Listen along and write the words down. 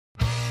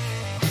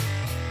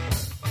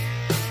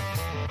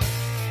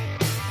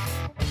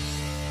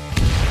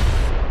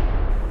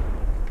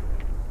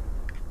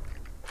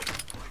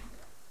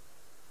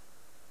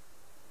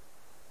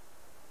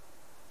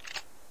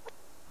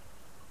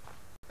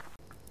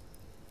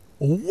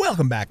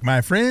Welcome back, my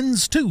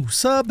friends, to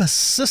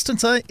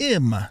Subsistence. I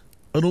am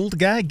an old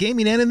guy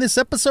gaming, and in this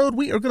episode,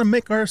 we are going to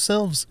make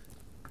ourselves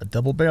a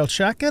double-barreled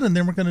shotgun, and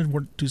then we're going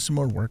to do some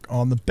more work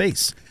on the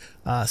base.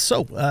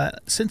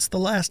 Since the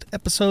last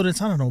episode,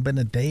 it's, I don't know, been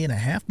a day and a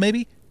half,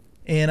 maybe,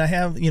 and I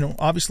have,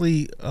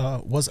 obviously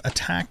was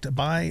attacked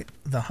by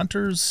the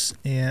hunters,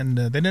 and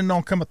they didn't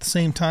all come at the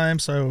same time,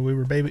 so we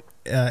were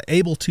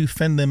able to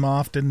fend them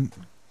off, didn't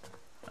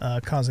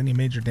cause any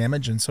major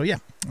damage. And so, yeah,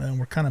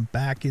 we're kind of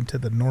back into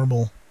the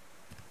normal,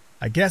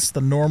 I guess,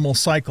 the normal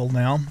cycle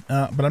now.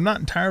 But I'm not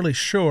entirely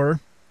sure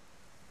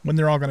when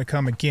they're all going to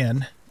come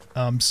again.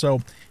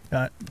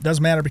 It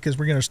doesn't matter because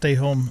we're going to stay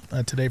home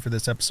today for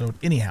this episode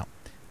anyhow.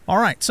 All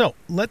right, so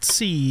let's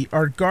see.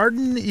 Our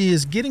garden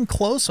is getting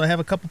close. I have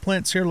a couple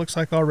plants here, looks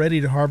like all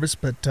ready to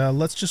harvest, but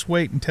let's just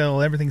wait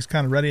until everything's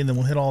kind of ready, and then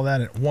we'll hit all that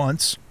at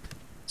once.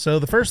 So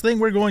the first thing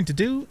we're going to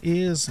do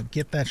is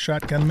get that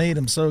shotgun made.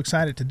 I'm so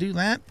excited to do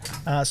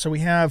that. So we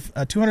have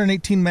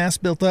 218 mass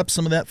built up,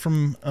 some of that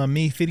from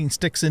me feeding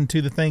sticks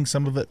into the thing,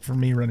 some of it from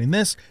me running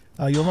this.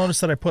 You'll notice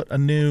that I put a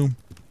new,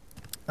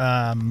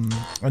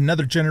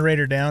 another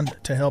generator down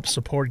to help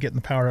support getting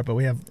the power up, but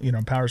we have,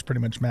 power's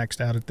pretty much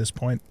maxed out at this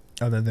point,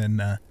 other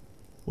than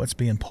what's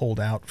being pulled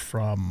out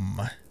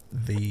from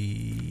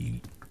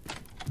this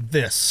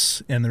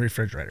in the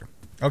refrigerator.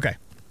 Okay.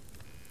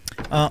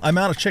 I'm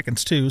out of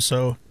chickens too,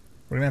 so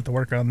we're gonna have to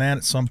work on that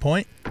at some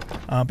point.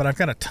 But I've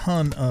got a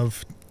ton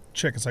of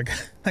chickens. I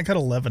got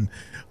 11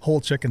 whole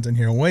chickens in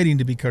here waiting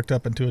to be cooked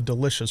up into a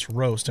delicious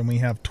roast, and we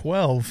have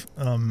 12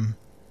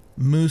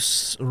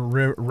 moose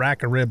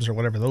rack of ribs or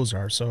whatever those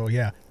are. So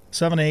yeah,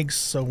 7 eggs.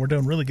 So we're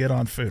doing really good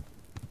on food.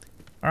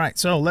 All right,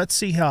 so let's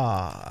see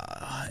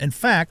how. In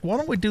fact, why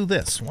don't we do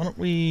this? Why don't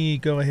we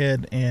go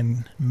ahead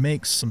and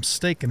make some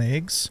steak and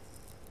eggs?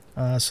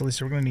 So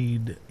Lisa, we're going to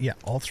need,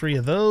 all 3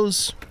 of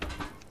those.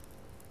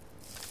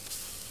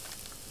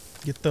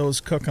 Get those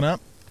cooking up.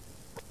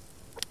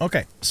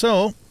 Okay,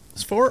 so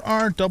for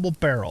our double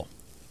barrel,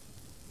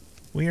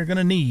 we are going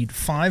to need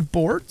 5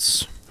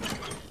 boards.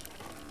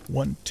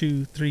 1,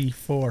 2, 3,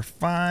 4,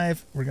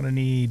 5. We're going to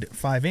need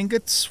 5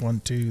 ingots.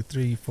 1, 2,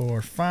 3,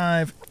 4,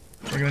 5.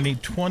 We're going to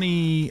need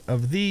 20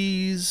 of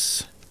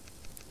these.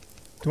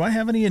 Do I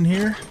have any in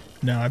here?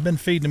 No, I've been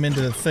feeding them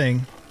into the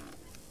thing.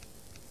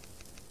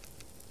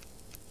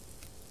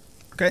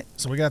 Okay,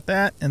 so we got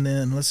that, and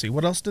then let's see,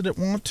 what else did it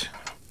want?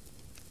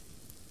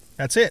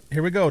 That's it.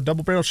 Here we go,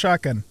 double barrel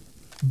shotgun.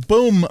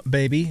 Boom,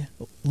 baby.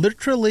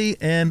 Literally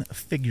and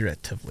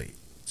figuratively.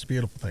 It's a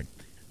beautiful thing.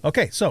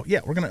 Okay, so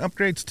yeah, we're going to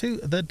upgrade to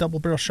the double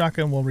barrel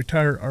shotgun. We'll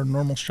retire our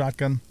normal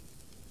shotgun.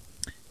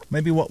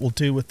 Maybe what we'll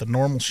do with the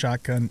normal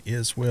shotgun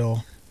is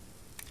we'll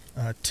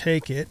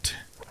take it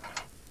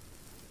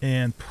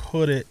and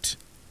put it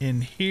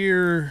in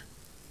here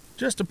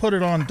just to put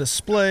it on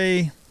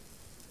display.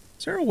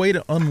 Is there a way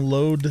to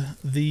unload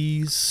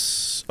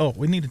these? Oh,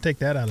 we need to take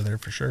that out of there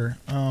for sure.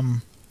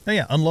 Oh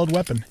yeah, unload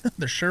weapon.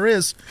 There sure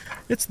is.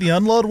 It's the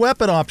unload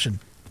weapon option.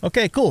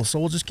 Okay, cool. So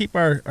we'll just keep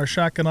our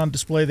shotgun on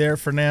display there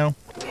for now.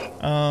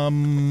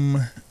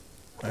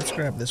 Let's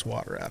grab this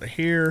water out of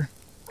here.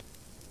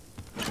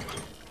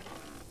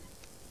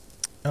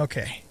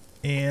 Okay,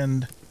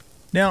 and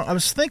now I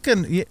was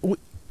thinking,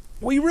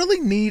 we really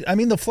need, I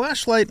mean, the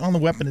flashlight on the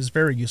weapon is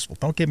very useful.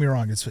 Don't get me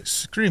wrong. It's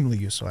extremely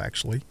useful,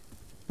 actually.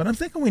 But I'm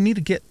thinking we need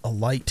to get a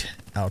light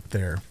out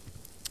there.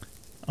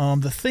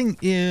 The thing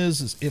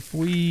is if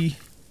we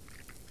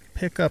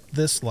pick up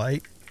this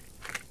light,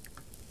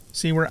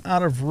 see, we're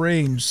out of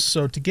range.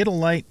 So to get a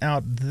light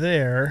out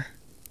there,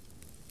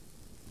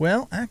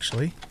 well,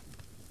 actually,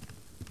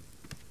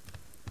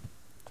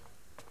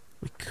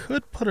 we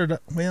could put it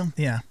up. Well,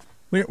 yeah,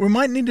 we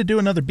might need to do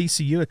another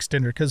BCU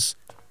extender, because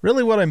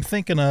really what I'm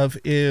thinking of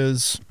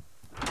is,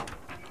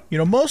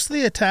 most of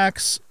the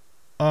attacks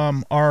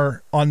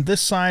are on this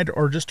side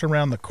or just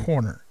around the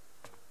corner.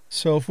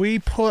 So if we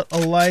put a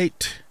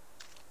light,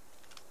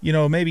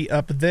 maybe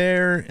up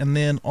there, and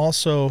then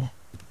also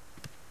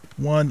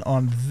one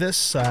on this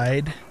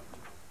side,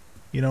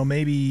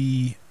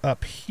 maybe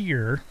up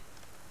here,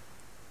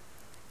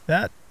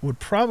 that would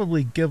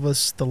probably give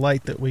us the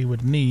light that we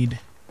would need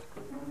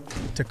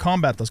to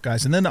combat those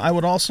guys. And then I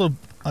would also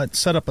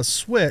set up a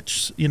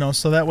switch,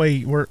 so that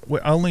way we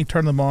only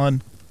turn them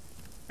on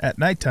at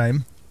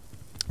nighttime,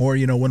 or,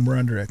 when we're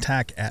under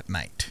attack at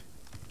night.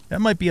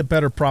 That might be a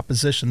better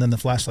proposition than the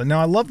flashlight.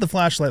 Now, I love the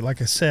flashlight,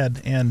 like I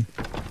said, and,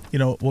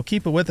 we'll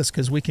keep it with us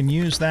because we can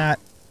use that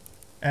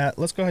at...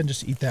 Let's go ahead and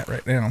just eat that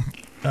right now.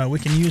 We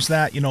can use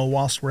that,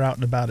 whilst we're out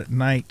and about at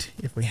night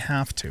if we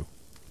have to.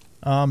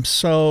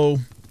 So,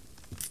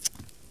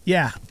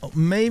 yeah,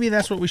 maybe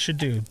that's what we should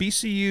do.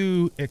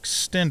 BCU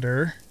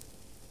extender.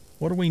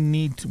 What do we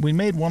need? We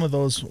made one of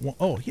those...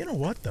 Oh, you know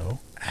what,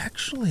 though?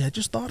 Actually, I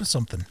just thought of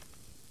something.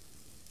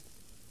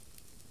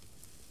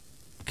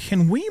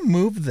 Can we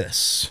move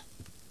this?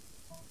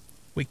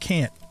 We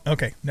can't.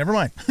 Okay, never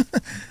mind.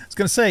 I was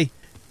going to say,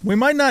 we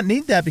might not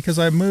need that because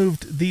I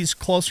moved these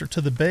closer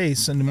to the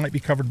base and it might be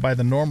covered by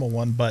the normal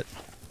one, but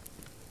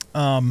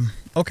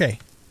okay.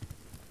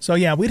 So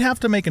yeah, we'd have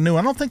to make a new.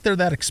 I don't think they're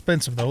that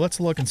expensive though.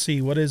 Let's look and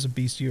see what is a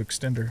BCU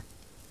extender.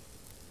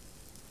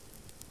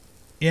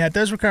 Yeah, it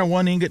does require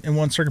 1 ingot and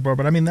 1 circuit board,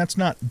 but I mean that's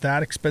not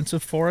that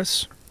expensive for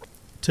us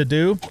to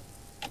do.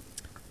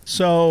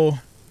 So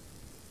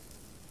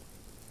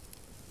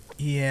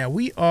yeah,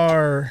 we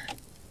are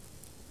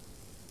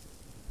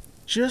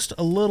just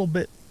a little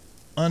bit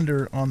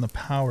under on the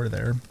power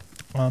there.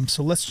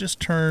 So let's just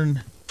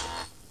turn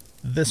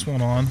this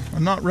one on.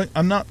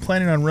 I'm not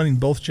planning on running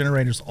both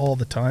generators all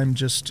the time,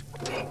 just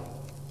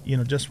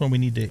just when we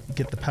need to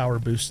get the power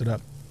boosted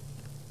up,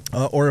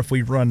 or if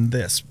we run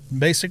this.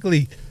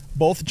 Basically,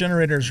 both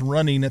generators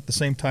running at the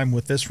same time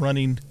with this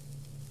running.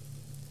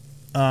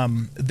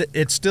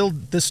 This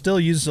still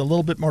uses a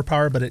little bit more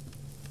power, but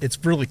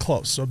it's really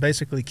close. So it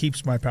basically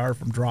keeps my power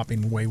from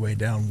dropping way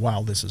down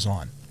while this is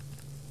on.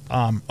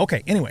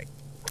 Okay. Anyway,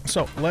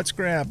 so let's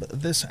grab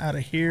this out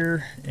of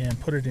here and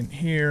put it in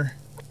here.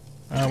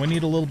 We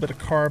need a little bit of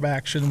carb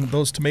action.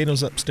 Those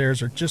tomatoes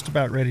upstairs are just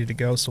about ready to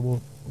go,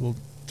 so we'll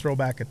throw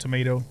back a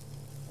tomato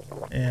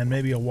and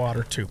maybe a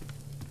water too.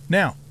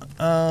 Now,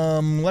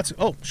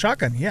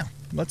 shotgun. Yeah,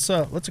 let's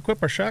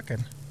equip our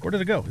shotgun. Where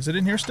did it go? Is it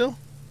in here still?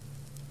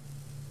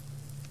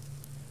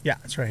 Yeah,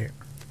 it's right here.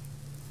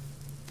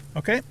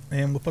 Okay,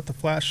 and we'll put the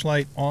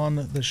flashlight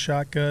on the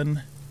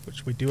shotgun,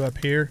 which we do up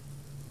here.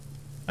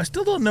 I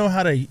still don't know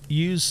how to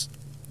use.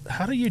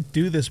 How do you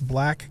do this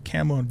black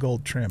camo and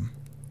gold trim?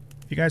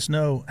 If you guys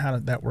know how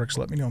that works,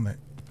 let me know in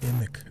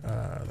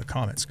the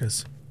comments,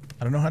 because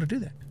I don't know how to do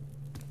that.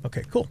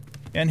 Okay, cool.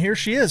 And here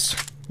she is.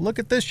 Look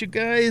at this, you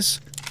guys.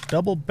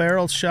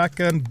 Double-barreled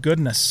shotgun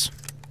goodness.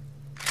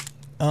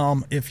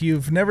 If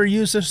you've never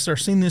used this or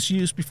seen this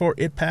used before,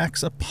 it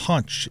packs a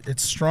punch.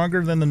 It's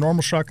stronger than the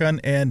normal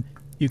shotgun, and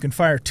you can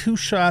fire 2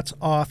 shots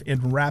off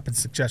in rapid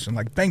succession,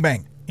 like bang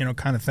bang,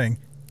 kind of thing.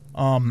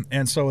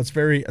 And so it's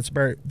very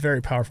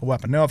powerful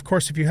weapon. Now, of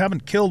course, if you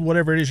haven't killed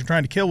whatever it is you're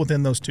trying to kill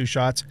within those 2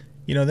 shots,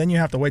 then you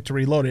have to wait to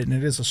reload it, and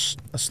it is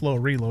a slow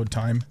reload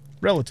time,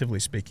 relatively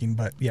speaking.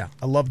 But yeah,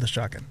 I love the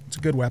shotgun. It's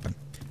a good weapon.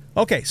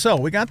 Okay, so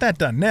we got that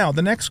done. Now,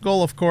 the next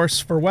goal, of course,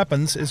 for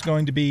weapons is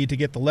going to be to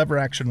get the lever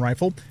action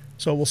rifle.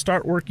 So we'll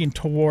start working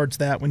towards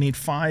that. We need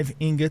 5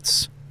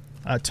 ingots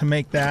to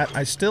make that.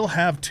 I still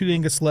have 2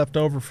 ingots left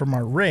over from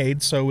our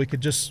raid, so we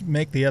could just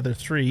make the other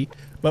 3.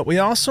 But we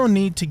also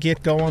need to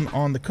get going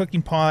on the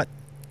cooking pot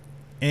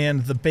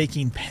and the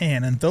baking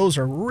pan, and those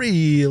are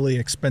really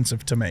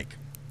expensive to make.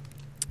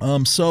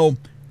 And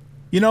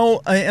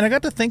I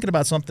got to thinking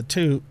about something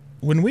too.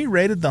 When we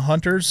raided the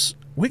hunters,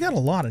 we got a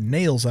lot of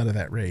nails out of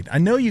that raid. I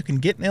know you can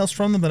get nails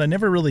from them, but I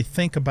never really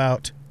think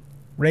about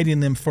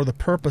raiding them for the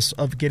purpose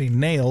of getting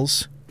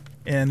nails.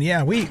 And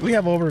yeah, we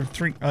have over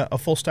a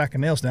full stack of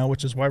nails now,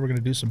 which is why we're going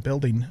to do some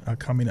building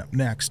coming up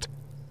next.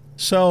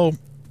 So,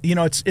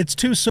 it's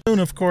too soon,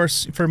 of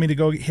course, for me to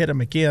go hit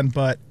them again,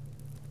 but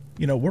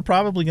we're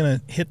probably going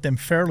to hit them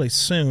fairly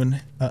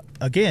soon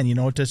again,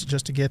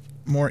 just to get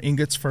more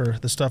ingots for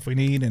the stuff we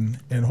need and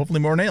hopefully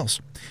more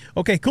nails.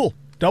 Okay, cool.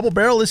 Double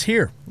barrel is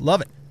here.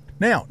 Love it.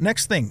 Now,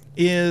 next thing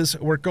is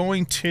we're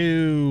going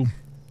to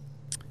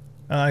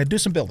do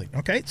some building.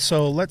 Okay,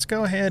 so let's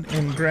go ahead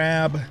and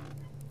grab...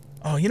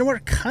 Oh, we're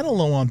kind of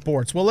low on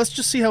boards. Well, let's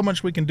just see how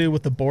much we can do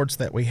with the boards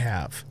that we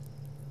have.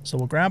 So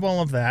we'll grab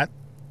all of that.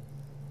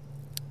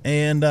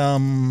 And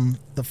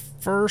the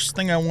first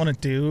thing I want to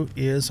do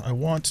is I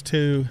want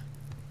to...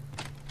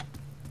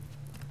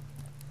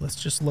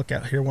 Let's just look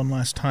out here one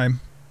last time.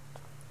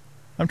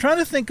 I'm trying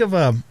to think of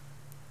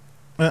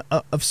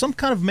some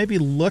kind of maybe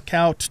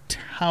lookout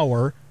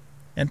tower,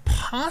 and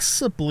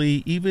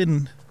possibly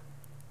even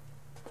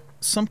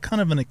some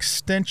kind of an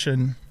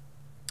extension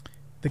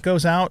that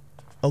goes out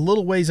a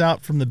little ways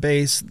out from the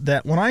base,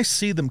 that when I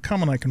see them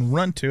coming, I can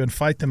run to and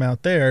fight them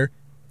out there.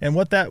 And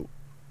what that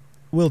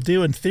will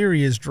do in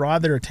theory is draw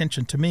their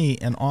attention to me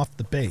and off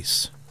the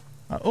base.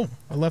 Oh,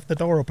 I left the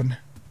door open.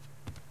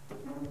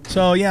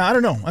 So yeah, I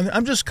don't know.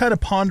 I'm just kind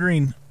of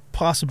pondering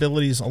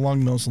possibilities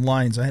along those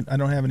lines. I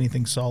don't have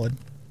anything solid.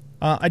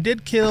 I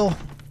did kill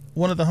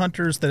one of the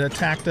hunters that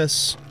attacked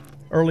us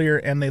earlier,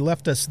 and they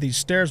left us these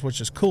stairs,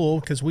 which is cool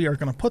because we are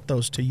going to put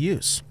those to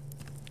use.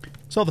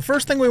 So the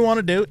first thing we want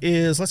to do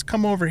is let's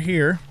come over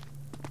here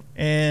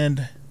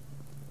and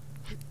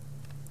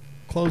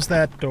close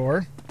that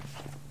door.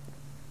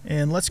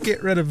 And let's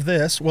get rid of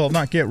this. Well,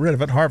 not get rid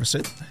of it, harvest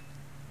it.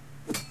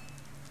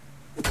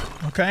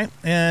 Okay,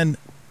 and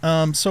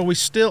so I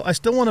still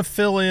want to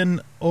fill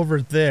in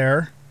over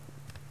there.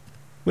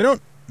 We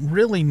don't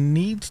really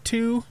need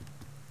to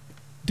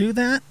do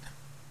that.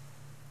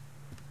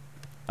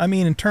 I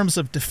mean, in terms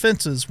of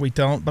defenses, we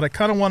don't, but I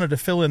kind of wanted to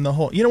fill in the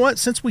whole... You know what?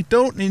 Since we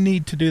don't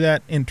need to do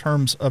that in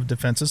terms of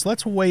defenses,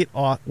 let's wait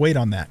on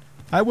that.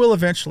 I will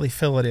eventually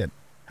fill it in.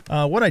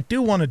 What I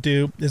do want to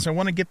do is I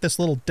want to get this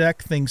little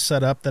deck thing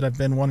set up that I've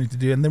been wanting to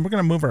do, and then we're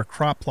going to move our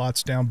crop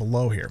plots down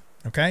below here,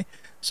 okay?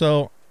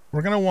 So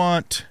we're going to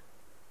want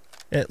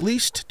at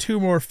least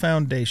 2 more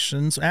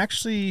foundations.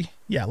 Actually,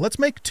 yeah, let's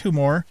make 2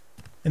 more.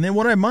 And then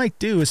what I might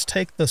do is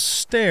take the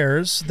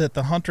stairs that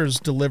the hunters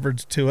delivered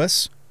to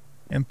us,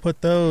 and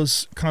put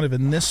those kind of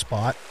in this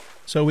spot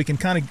so we can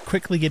kind of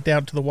quickly get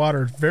down to the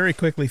water, very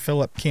quickly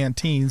fill up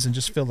canteens and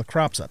just fill the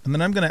crops up. And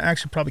then I'm going to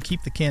actually probably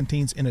keep the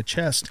canteens in a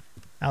chest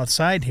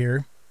outside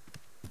here,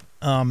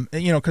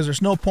 you know, because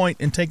there's no point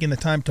in taking the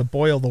time to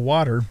boil the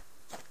water,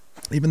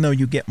 even though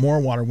you get more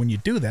water when you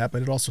do that,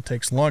 but it also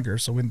takes longer.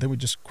 So then we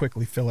just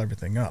quickly fill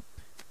everything up.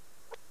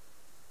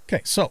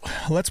 Okay, so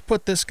let's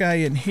put this guy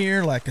in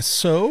here like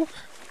so.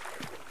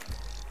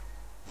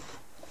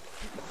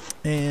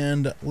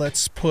 And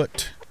let's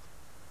put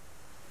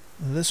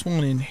this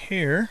one in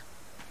here.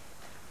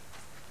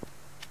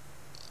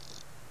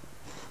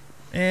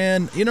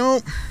 And, you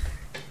know,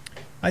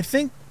 I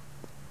think...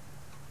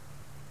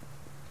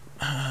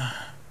 I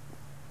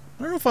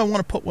don't know if I want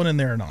to put one in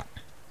there or not.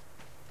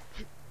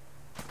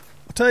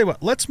 I'll tell you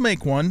what, let's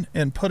make one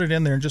and put it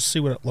in there and just see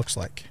what it looks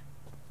like.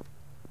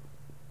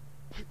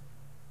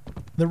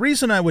 The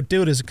reason I would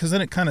do it is because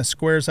then it kind of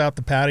squares out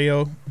the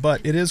patio, but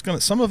it is going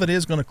to, some of it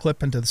is going to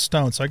clip into the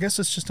stone. So I guess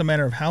it's just a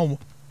matter of how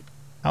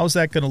is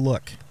that going to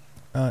look,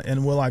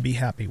 and will I be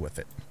happy with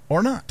it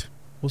or not?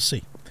 We'll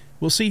see.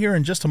 We'll see here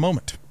in just a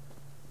moment.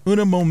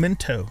 Una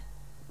momento.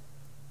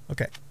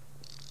 Okay.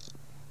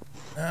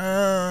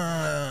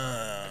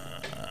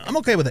 I'm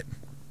okay with it.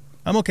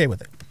 I'm okay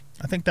with it.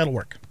 I think that'll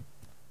work.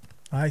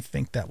 I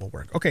think that will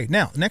work. Okay,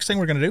 now the next thing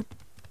we're going to do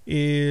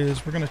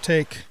is we're going to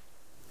take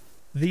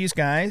these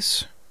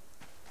guys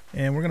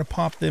and we're going to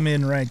pop them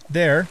in right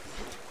there.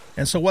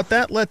 And so what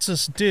that lets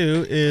us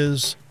do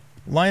is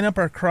line up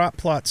our crop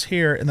plots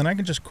here, and then I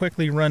can just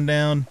quickly run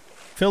down,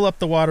 fill up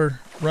the water,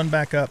 run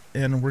back up,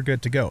 and we're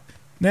good to go.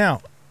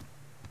 Now,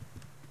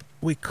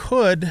 we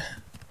could,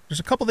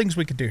 there's a couple things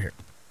we could do here.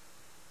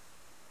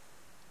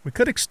 We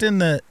could extend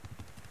the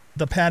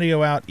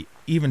patio out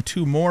even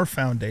 2 more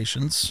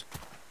foundations.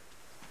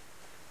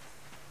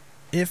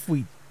 If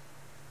we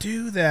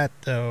do that,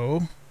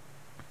 though...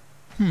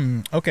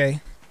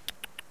 okay.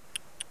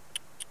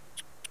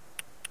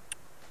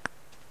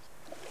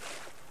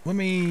 Let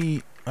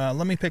me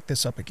pick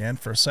this up again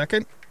for a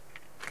second.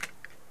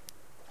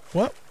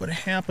 What would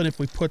happen if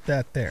we put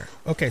that there?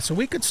 Okay, so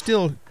we could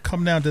still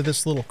come down to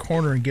this little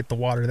corner and get the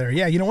water there.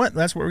 Yeah, you know what?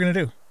 That's what we're going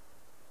to do.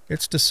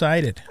 It's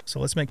decided. So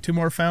let's make 2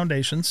 more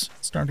foundations.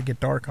 It's starting to get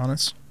dark on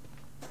us.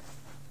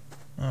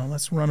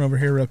 Let's run over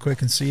here real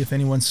quick and see if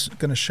anyone's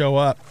going to show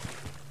up.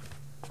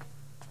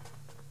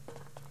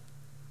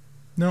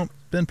 Nope,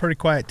 been pretty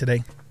quiet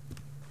today.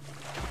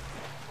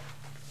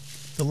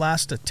 The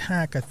last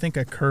attack, I think,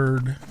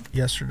 occurred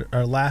yesterday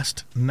or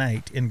last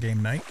night,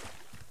 in-game night.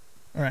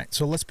 All right,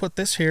 so let's put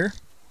this here,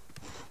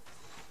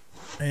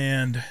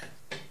 and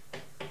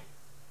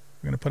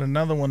we're gonna put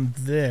another one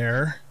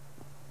there,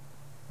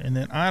 and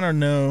then I don't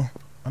know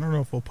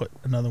if we'll put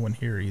another one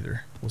here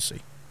either. We'll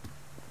see.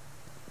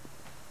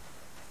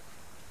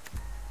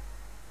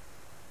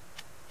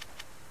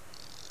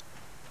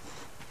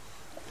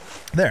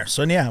 There,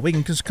 so yeah, we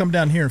can just come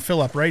down here and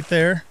fill up right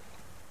there.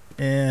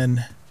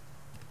 And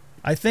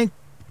I think,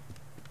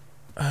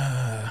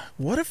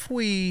 what if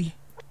we,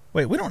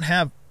 wait, we don't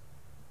have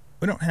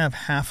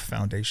half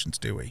foundations,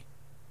 do we?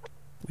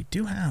 We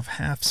do have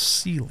half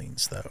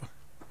ceilings, though.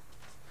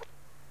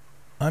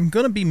 I'm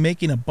going to be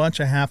making a bunch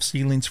of half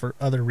ceilings for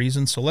other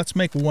reasons, so let's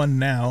make one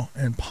now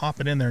and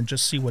pop it in there and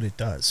just see what it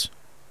does.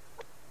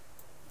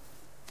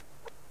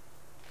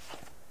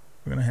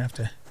 We're going to have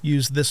to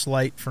use this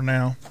light for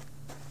now.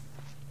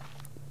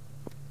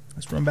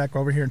 Let's run back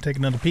over here and take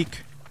another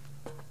peek.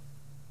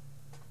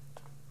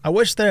 I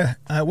wish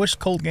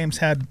Cold Games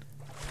had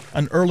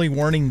an early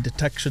warning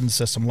detection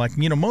system, like,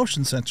 you know,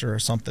 motion sensor or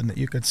something that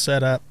you could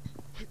set up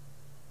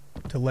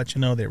to let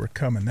you know they were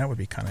coming. That would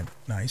be kind of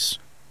nice.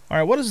 All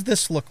right, what does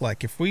this look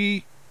like if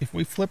we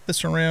flip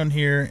this around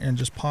here and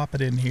just pop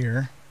it in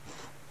here?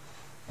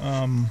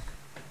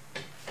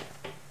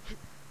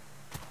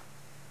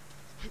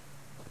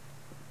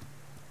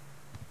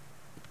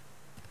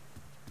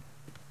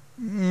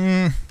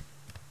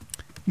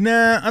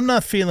 Nah, I'm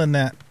not feeling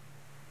that.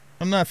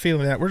 I'm not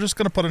feeling that. We're just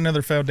going to put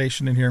another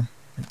foundation in here.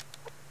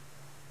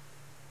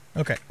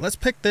 Okay, let's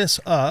pick this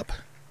up.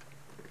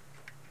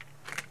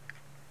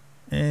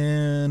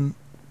 And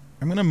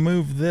I'm going to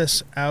move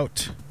this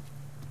out.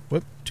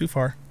 Whoop, too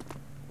far.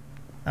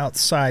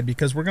 Outside,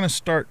 because we're going to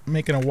start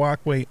making a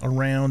walkway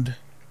around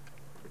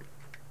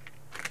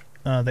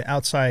the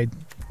outside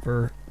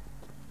for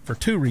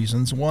 2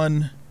 reasons.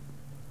 One,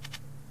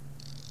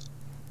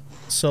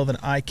 so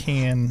that I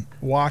can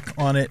walk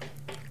on it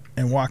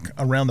and walk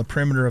around the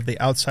perimeter of the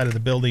outside of the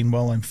building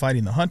while I'm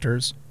fighting the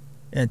hunters.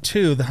 And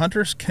 2, the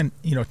hunters can,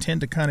 you know, tend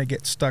to kind of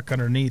get stuck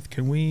underneath.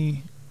 Can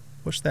we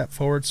push that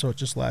forward so it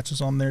just latches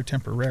on there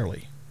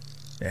temporarily?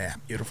 Yeah,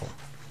 beautiful.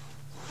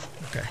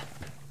 Okay.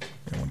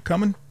 Anyone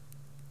coming?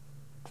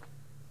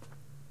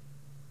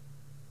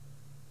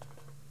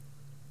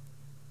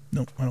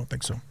 Nope, I don't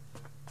think so.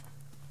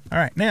 All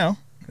right, now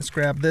let's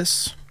grab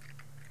this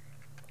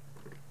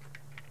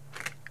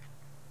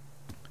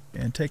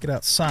and take it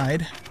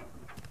outside,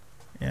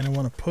 and I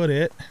want to put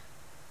it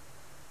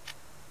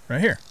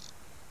right here.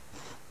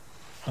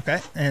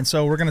 Okay, and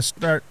so we're going to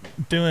start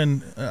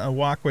doing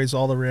walkways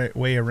all the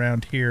way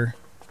around here.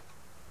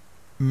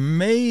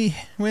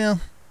 Well,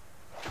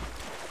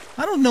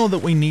 I don't know that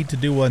we need to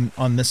do one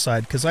on this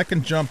side because I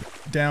can jump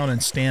down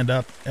and stand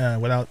up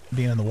without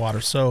being in the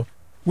water. So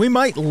we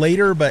might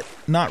later, but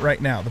not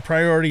right now. The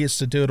priority is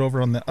to do it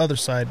over on the other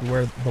side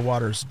where the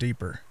water is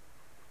deeper.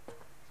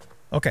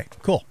 Okay,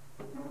 cool.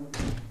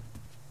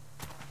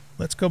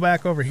 Let's go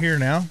back over here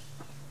now.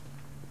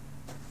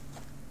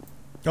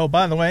 Oh,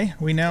 by the way,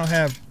 we now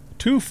have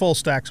 2 full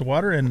stacks of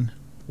water, and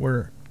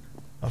we're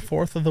a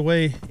fourth of the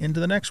way into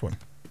the next one.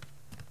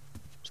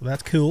 So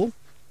that's cool.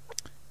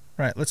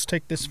 Right, let's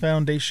take this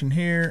foundation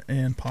here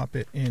and pop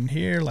it in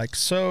here like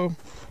so.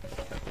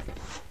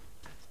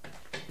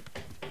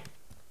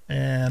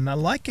 And I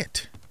like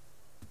it.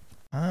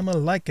 I'm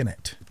a-liking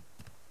it.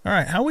 All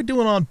right, how are we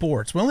doing on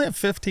boards? We only have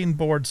 15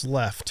 boards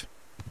left.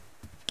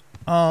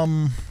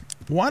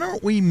 Why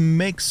don't we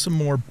make some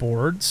more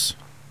boards?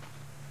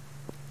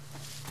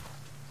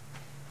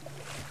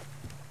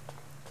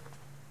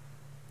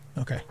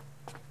 Okay.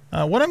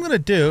 What I'm going to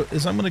do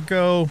is I'm going to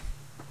go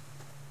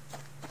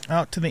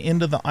out to the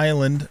end of the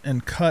island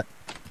and cut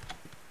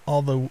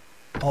all the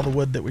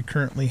wood that we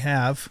currently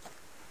have.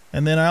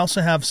 And then I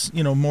also have,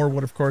 you know, more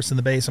wood, of course, in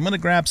the base. I'm going to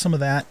grab some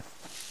of that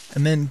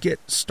and then get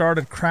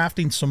started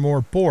crafting some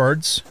more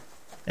boards.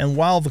 And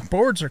while the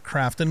boards are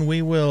crafting,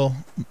 we'll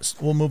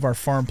move our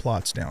farm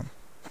plots down.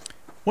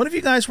 One of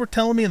you guys were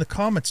telling me in the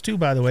comments too,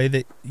 by the way,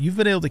 that you've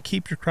been able to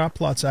keep your crop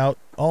plots out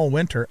all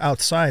winter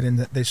outside and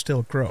that they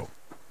still grow.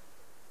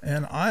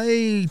 And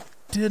I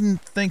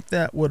didn't think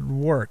that would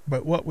work,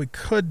 but what we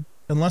could,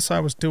 unless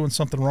I was doing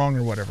something wrong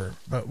or whatever,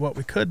 but what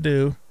we could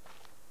do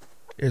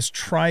is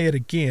try it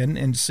again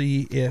and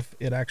see if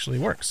it actually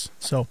works.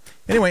 So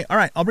anyway, all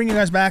right, I'll bring you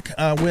guys back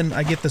when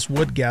I get this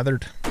wood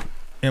gathered,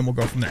 and we'll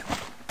go from there.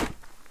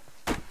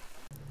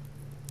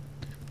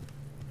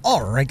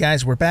 All right,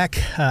 guys, we're back.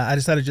 I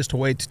decided just to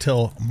wait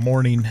till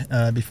morning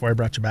before I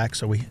brought you back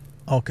so we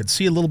all could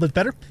see a little bit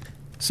better.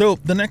 So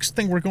the next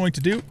thing we're going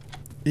to do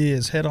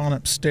is head on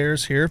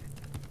upstairs here,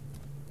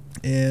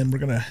 and we're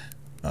going to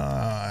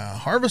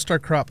harvest our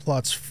crop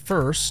plots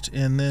first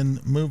and then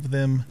move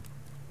them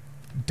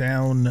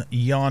down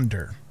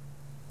yonder.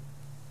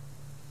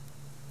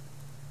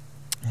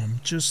 I'm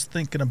just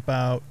thinking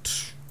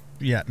about...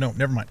 Yeah, no,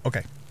 never mind.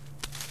 Okay.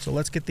 So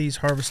let's get these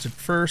harvested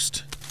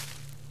first,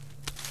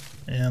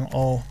 and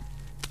I'll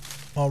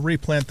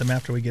replant them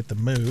after we get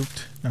them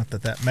moved. Not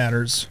that that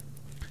matters.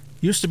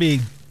 Used to be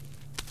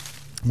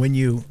when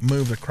you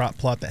move a crop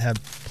plot that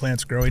had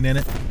plants growing in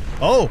it.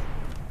 Oh!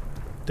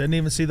 Didn't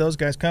even see those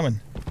guys coming.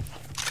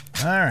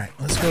 Alright,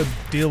 let's go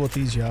deal with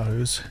these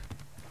yahoos.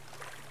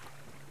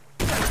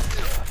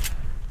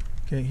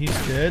 Okay,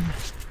 he's dead.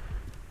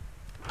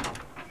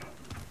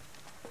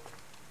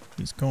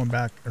 He's going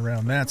back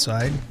around that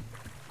side.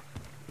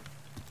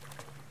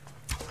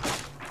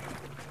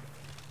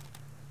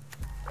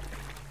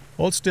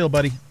 Hold still,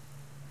 buddy.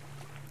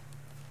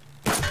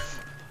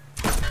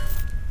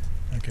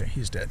 Okay,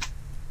 he's dead.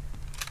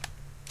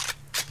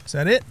 Is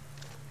that it?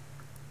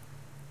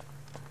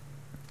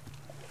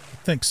 I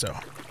think so.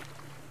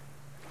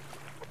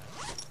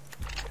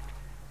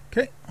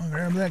 Okay, I'll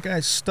grab that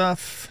guy's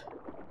stuff.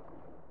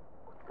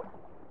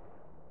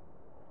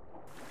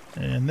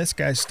 And this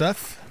guy's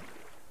stuff.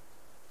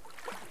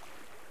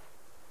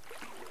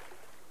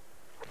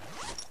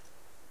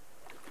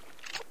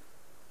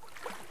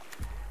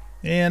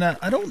 And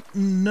I don't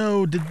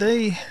know, did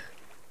they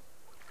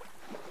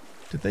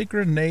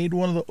grenade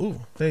one of the...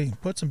 Ooh, they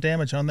put some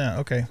damage on that.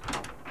 Okay.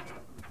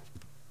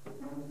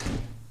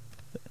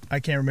 I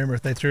can't remember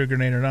if they threw a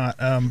grenade or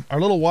not. Our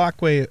little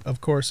walkway,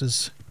 of course,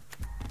 is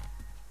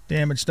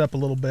damaged up a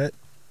little bit.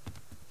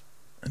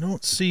 I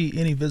don't see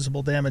any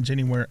visible damage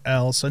anywhere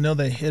else. I know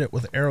they hit it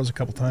with arrows a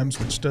couple times,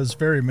 which does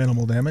very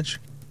minimal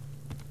damage.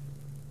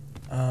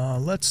 I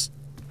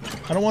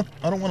don't want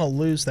to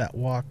lose that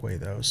walkway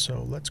though,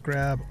 so let's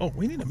grab... Oh,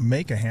 we need to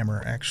make a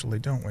hammer actually,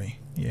 don't we?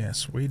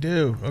 Yes, we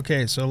do.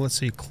 Okay, so let's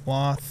see.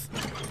 Cloth.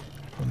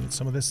 We'll need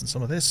some of this and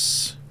some of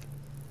this.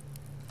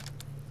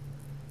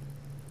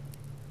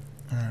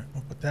 Alright,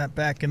 we'll put that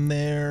back in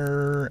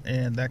there,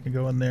 and that can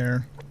go in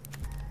there.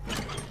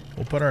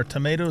 We'll put our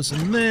tomatoes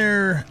in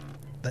there.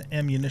 The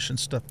ammunition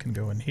stuff can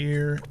go in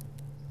here.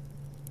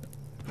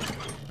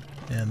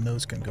 And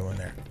those can go in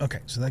there. Okay,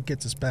 so that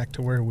gets us back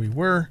to where we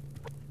were.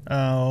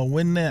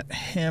 When that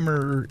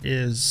hammer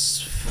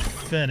is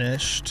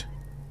finished,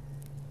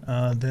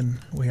 then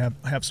we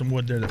have some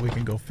wood there that we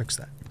can go fix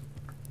that.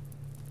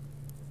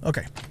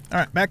 Okay,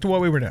 alright, back to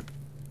what we were doing.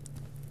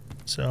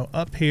 So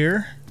up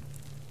here,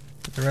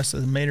 get the rest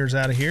of the maters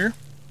out of here.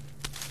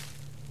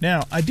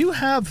 Now, I do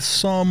have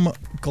some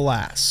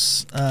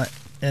glass,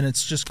 and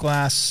it's just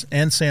glass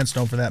and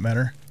sandstone for that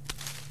matter,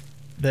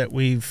 that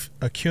we've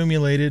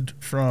accumulated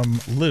from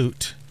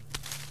loot.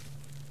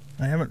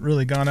 I haven't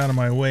really gone out of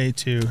my way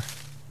to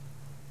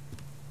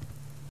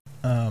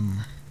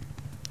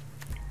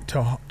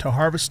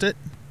harvest it,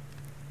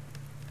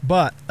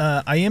 but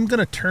I am going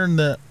to turn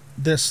the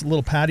this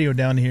little patio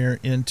down here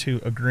into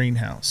a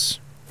greenhouse.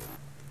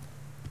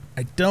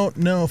 I don't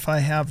know if I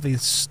have the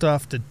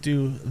stuff to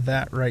do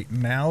that right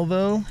now,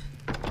 though.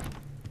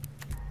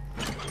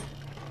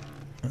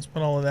 Let's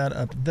put all of that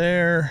up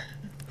there.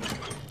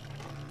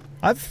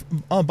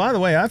 By the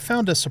way, I've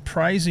found a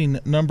surprising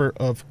number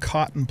of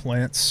cotton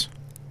plants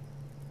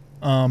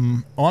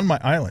on my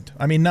island.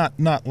 I mean,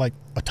 not like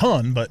a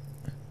ton, but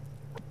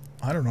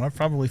I don't know. I've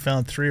probably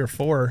found 3 or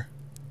 4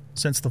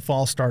 since the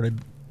fall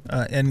started.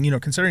 And, you know,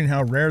 considering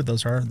how rare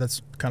those are,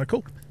 that's kind of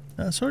cool.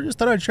 So I just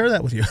thought I'd share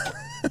that with you.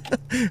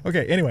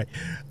 Okay, anyway.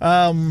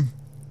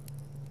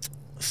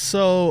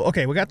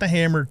 Okay, we got the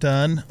hammer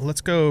done.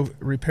 Let's go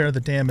repair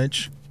the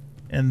damage.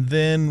 And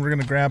then we're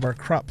going to grab our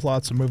crop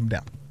plots and move them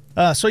down.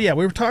 So yeah,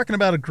 we were talking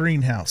about a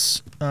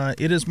greenhouse.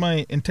 It is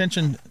my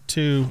intention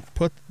to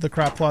put the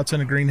crop plots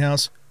in a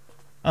greenhouse.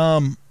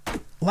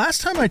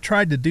 Last time I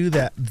tried to do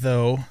that,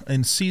 though,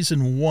 in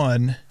Season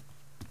 1,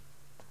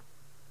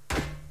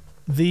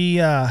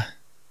 that's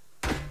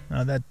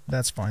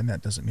fine.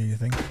 That doesn't mean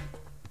anything.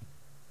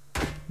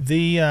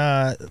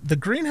 The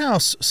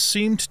greenhouse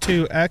seemed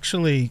to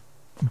actually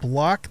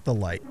block the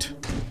light.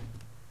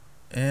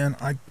 And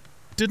I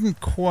didn't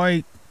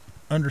quite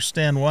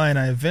understand why, and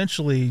I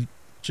eventually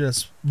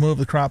just moved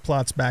the crop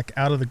plots back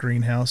out of the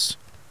greenhouse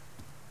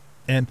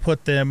and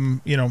put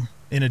them, you know,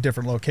 in a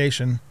different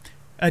location.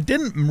 It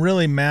didn't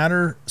really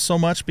matter so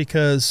much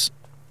because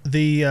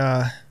the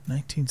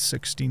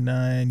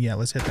 1969, yeah,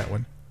 let's hit that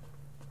one.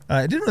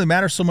 It didn't really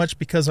matter so much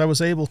because I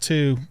was able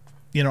to,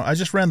 you know, I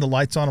just ran the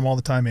lights on them all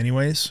the time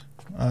anyways,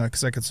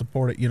 because I could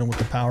support it, you know, with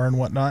the power and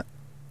whatnot.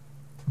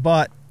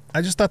 But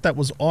I just thought that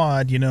was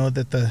odd, you know,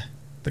 that the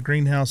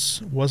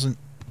greenhouse wasn't,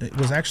 it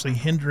was actually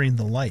hindering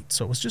the light,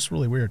 so it was just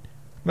really weird.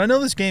 But I know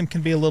this game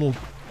can be a little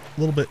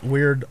bit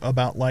weird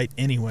about light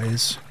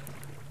anyways.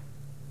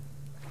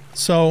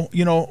 So,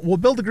 you know, we'll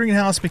build the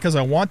greenhouse because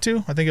I want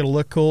to. I think it'll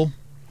look cool.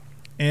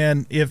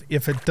 And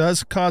if it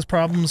does cause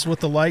problems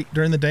with the light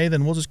during the day,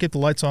 then we'll just get the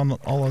lights on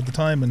all of the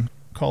time and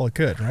call it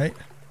good, right?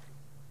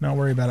 Not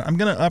worry about it. I'm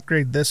going to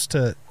upgrade this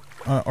to,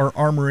 or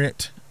armor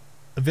it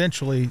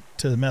eventually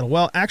to the metal.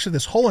 Well, actually,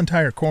 this whole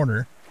entire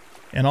corner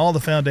and all the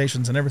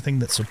foundations and everything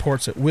that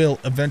supports it will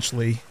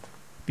eventually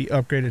be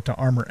upgraded to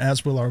armor,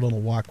 as will our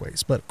little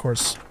walkways. But, of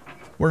course,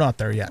 we're not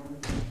there yet.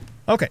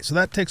 Okay, so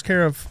that takes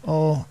care of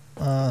all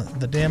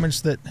the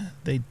damage that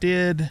they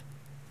did.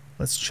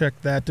 Let's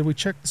check that. Did we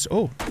check this?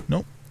 Oh,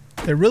 nope.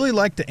 They really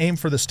like to aim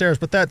for the stairs,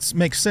 but that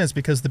makes sense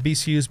because the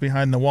BCU is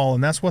behind the wall,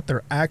 and that's what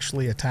they're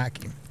actually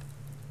attacking,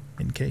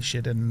 in case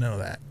you didn't know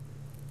that.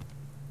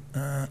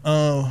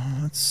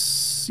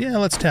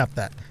 Let's tap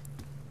that.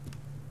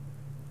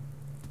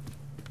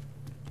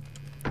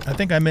 I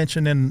think I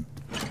mentioned in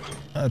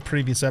a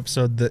previous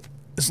episode that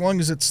as long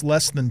as it's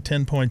less than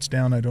 10 points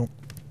down, I don't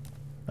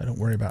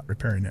worry about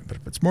repairing it. But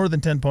if it's more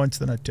than 10 points,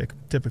 then I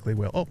typically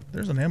will. Oh,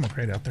 there's an ammo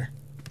crate out there.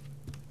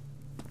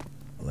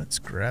 Let's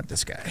grab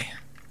this guy.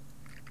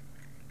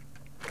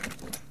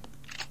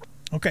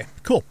 Okay,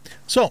 cool.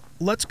 So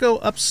let's go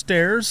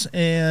upstairs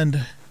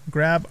and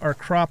grab our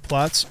crop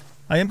plots.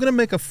 I am going to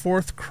make a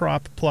 4th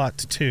crop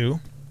plot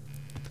too.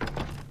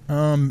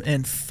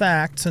 In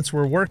fact, since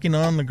we're working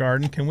on the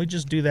garden, can we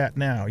just do that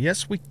now?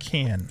 Yes, we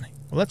can.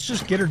 Well, let's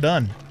just get her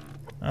done.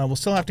 We'll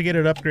still have to get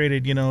it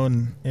upgraded, you know,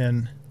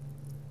 and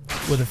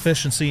with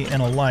efficiency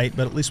and a light,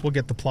 but at least we'll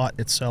get the plot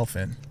itself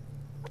in.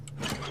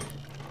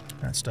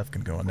 That stuff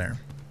can go in there.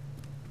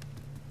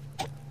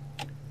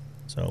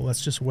 So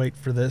let's just wait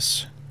for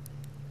this.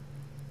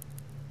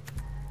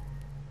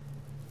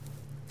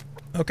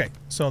 Okay,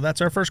 so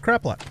that's our first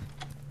crop plot.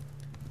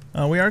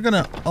 We are going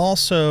to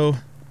also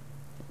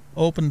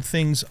open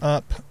things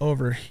up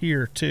over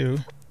here too,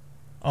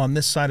 on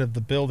this side of the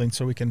building,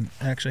 so we can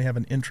actually have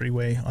an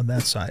entryway on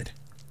that side.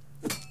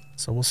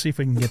 So we'll see if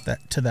we can get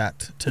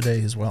that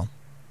today as well.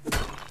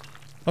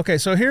 Okay,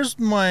 so here's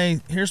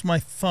my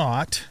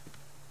thought.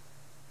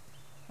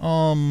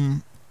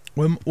 We'll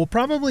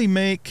probably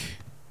make.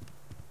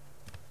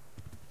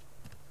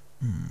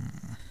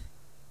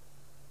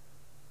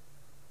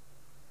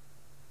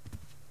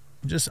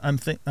 I'm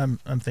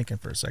thinking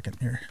for a second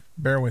here.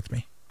 Bear with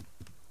me.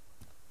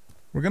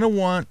 We're gonna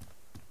want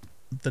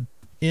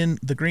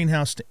the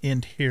greenhouse to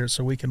end here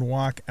so we can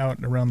walk out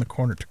and around the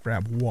corner to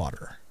grab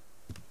water.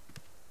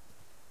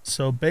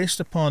 So based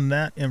upon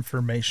that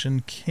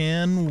information,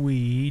 can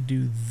we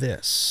do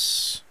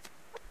this?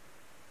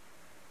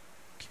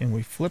 Can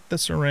we flip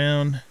this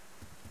around?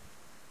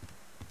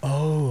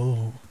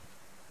 Oh,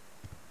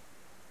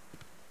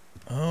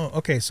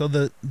 okay, so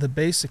the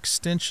base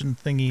extension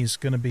thingy is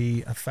going to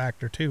be a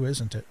factor too,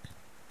 isn't it?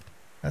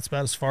 That's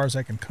about as far as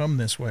I can come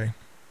this way.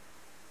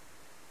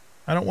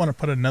 I don't want to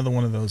put another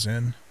one of those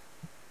in.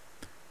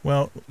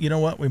 Well, you know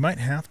what? We might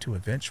have to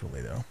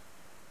eventually, though.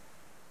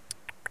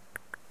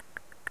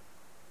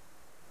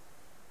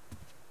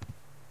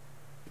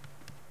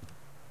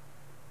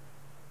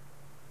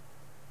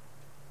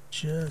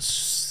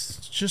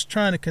 Just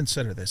trying to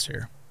consider this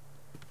here.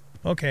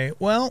 Okay,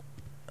 well,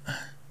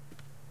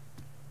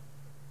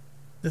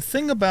 The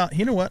thing about,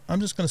 you know what? I'm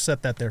just going to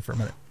set that there for a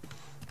minute.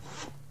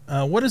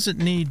 What does it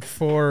need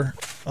for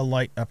a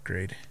light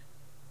upgrade?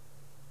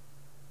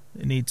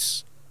 It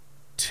needs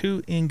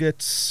 2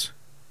 ingots,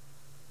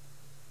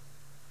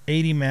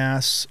 80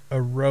 mass,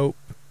 a rope,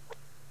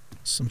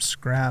 some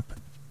scrap,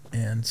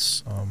 and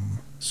some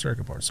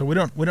circuit boards. So we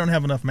don't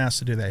have enough mass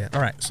to do that yet.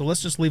 All right, so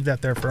let's just leave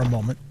that there for a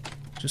moment,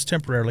 just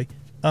temporarily,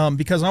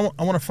 because I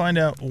want to find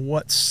out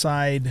what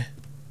side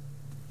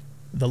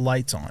the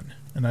light's on,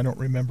 and I don't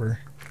remember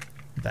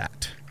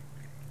that.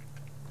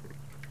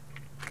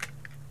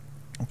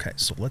 Okay,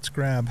 so let's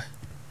grab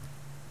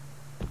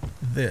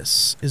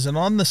this. Is it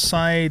on the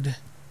side,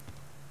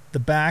 the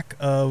back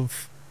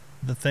of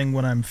the thing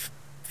when I'm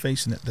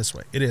facing it this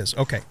way? It is.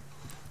 Okay.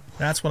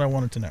 That's what I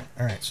wanted to know.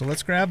 All right, so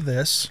let's grab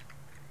this.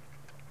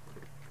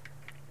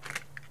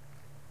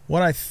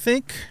 What I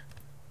think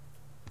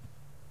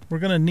we're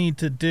going to need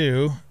to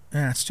do...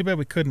 it's too bad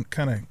we couldn't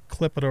kind of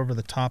clip it over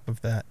the top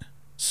of that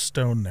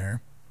stone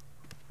there.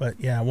 But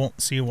yeah, it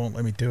won't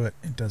let me do it.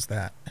 It does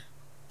that.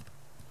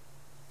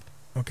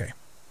 Okay.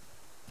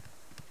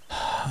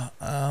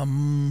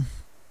 All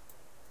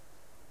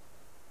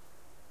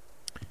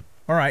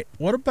right,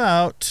 what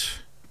about...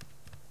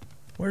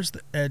 Where's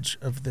the edge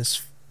of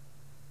this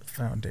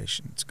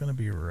foundation? It's going to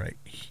be right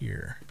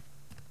here.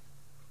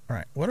 All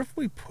right, what if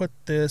we put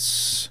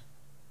this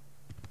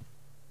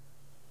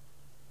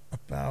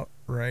about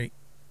right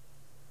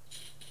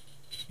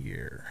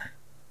here?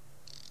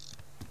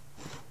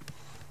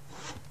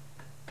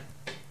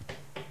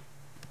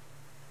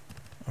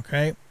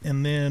 Okay,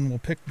 and then we'll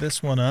pick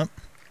this one up.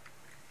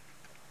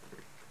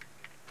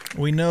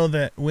 We know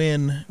that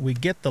when we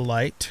get the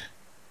light,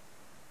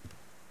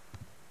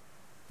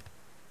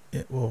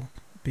 it will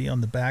be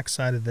on the back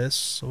side of this.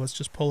 So let's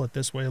just pull it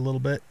this way a little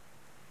bit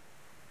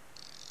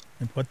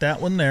and put that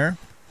one there.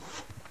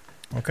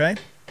 Okay,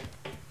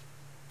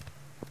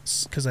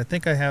 because I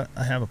think I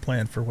have a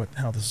plan for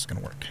how this is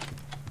going to work.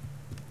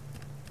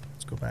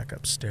 Let's go back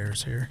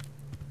upstairs here.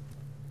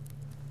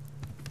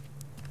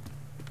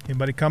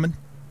 Anybody coming?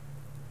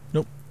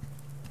 Nope.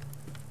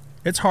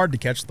 It's hard to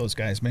catch those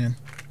guys, man.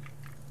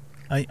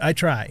 I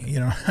try, you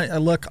know. I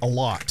look a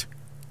lot,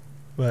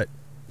 but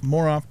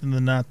more often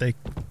than not, they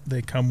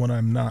come when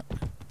I'm not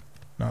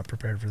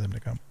prepared for them to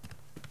come.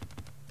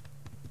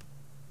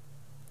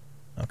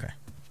 Okay.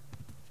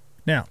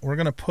 Now we're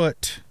gonna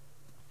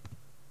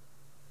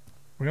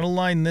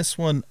line this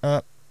one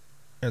up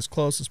as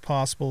close as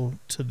possible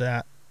to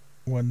that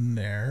one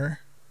there.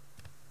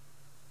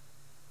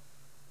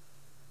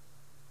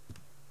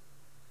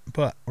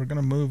 But we're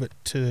gonna move it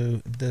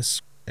to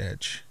this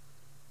edge.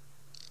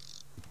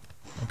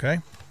 Okay.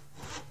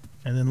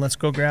 And then let's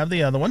go grab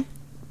the other one.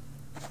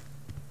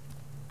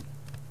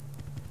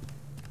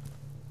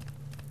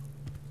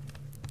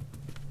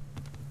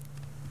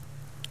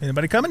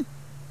 Anybody coming?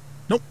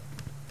 Nope.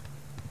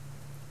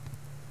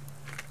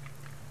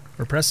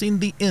 We're pressing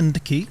the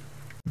end key,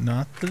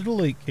 not the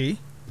delete key.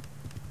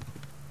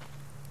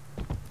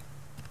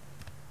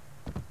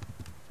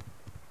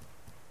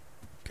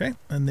 Okay,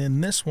 and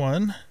then this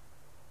one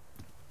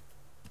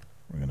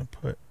we're going to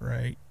put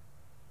right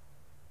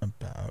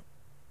about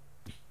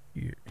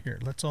here. Here,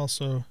 let's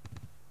also,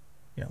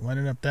 yeah, line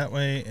it up that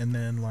way and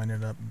then line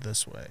it up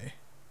this way.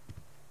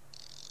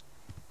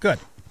 Good.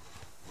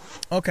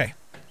 Okay.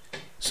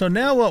 So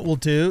now what we'll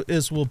do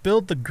is we'll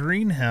build the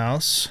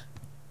greenhouse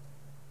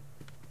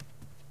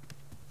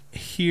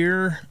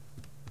here,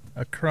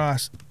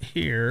 across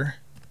here,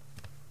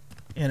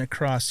 and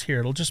across here.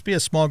 It'll just be a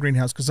small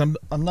greenhouse because I'm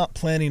not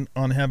planning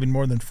on having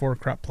more than 4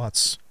 crop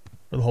plots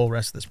for the whole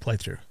rest of this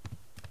playthrough.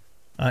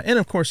 And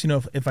of course, you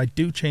know, if I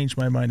do change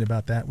my mind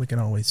about that, we can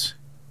always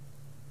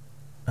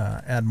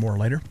add more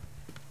later.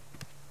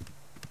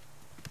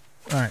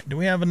 All right, do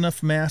we have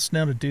enough mass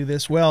now to do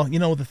this? Well, you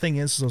know, the thing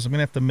is I'm going to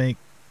have to make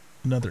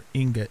another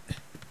ingot,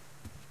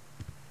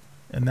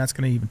 and that's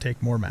going to even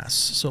take more mass.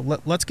 So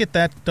let's get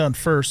that done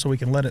first so we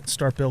can let it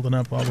start building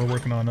up while we're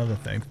working on other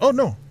things. Oh,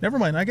 no, never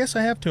mind. I guess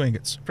I have 2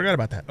 ingots. Forgot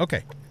about that.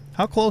 Okay,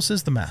 how close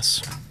is the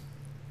mass?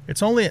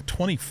 It's only at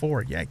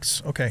 24.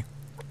 Yikes. Okay.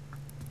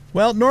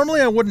 Well,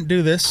 normally I wouldn't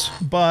do this,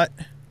 but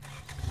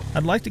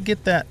I'd like to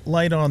get that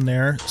light on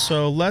there.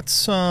 So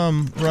let's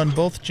run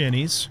both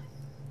Jennies.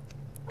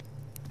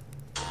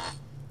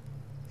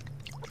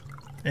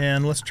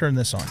 And let's turn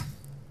this on.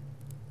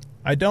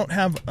 I don't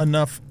have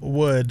enough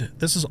wood.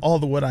 This is all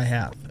the wood I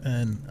have.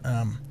 And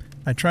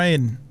I try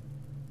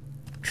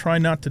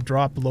not to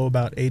drop below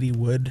about 80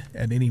 wood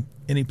at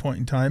any point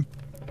in time.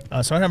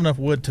 So I don't have enough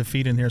wood to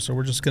feed in here, so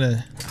we're just going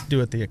to do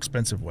it the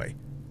expensive way.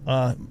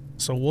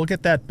 So we'll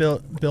get that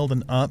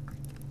building up.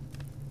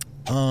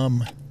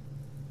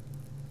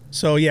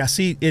 So yeah,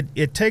 see,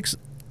 it takes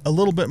a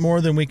little bit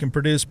more than we can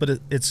produce,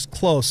 but it's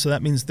close, so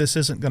that means this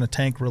isn't going to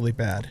tank really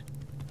bad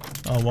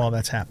while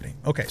that's happening.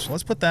 Okay, so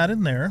let's put that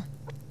in there.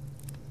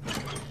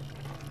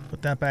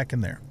 Put that back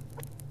in there.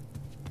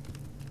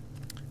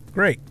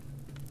 Great.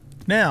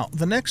 Now,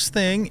 the next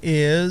thing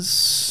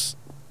is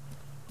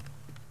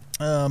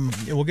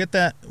we'll get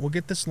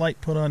this light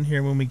put on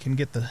here when we can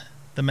get the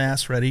the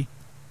mass ready.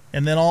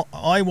 And then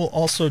I will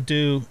also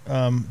do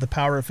the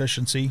power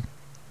efficiency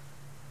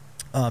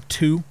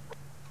 2.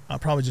 I'll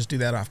probably just do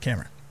that off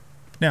camera.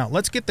 Now,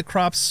 let's get the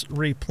crops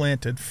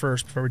replanted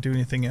first before we do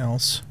anything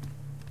else.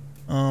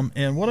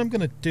 And what I'm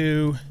going to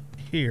do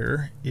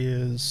here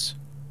is,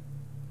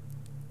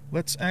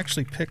 let's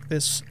actually pick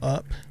this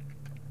up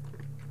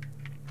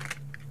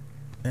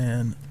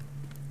and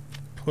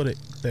put it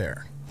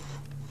there.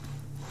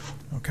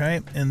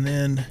 Okay, and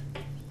then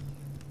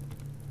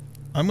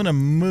I'm going to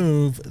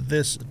move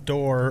this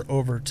door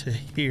over to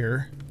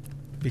here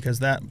because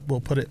that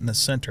will put it in the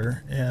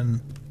center,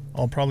 and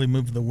I'll probably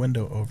move the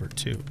window over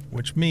too,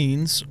 which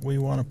means we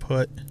want to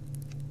put,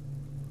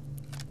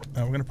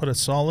 we're going to put a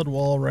solid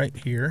wall right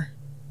here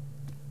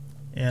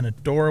and a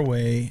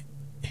doorway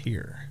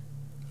here.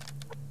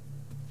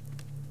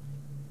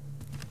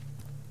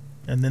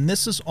 And then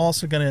this is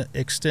also going to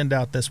extend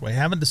out this way. I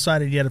haven't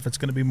decided yet if it's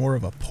going to be more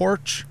of a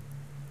porch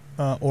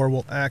or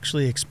we'll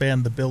actually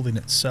expand the building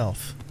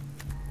itself.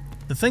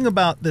 The thing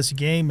about this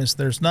game is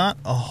there's not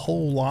a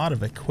whole lot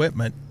of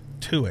equipment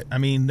to it. I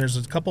mean, there's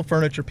a couple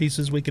furniture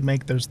pieces we could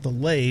make. There's the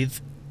lathe.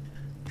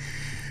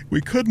 We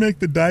could make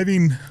the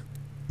diving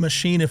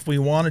machine if we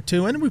wanted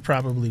to, and we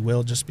probably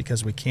will just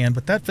because we can,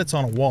 but that fits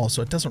on a wall,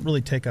 so it doesn't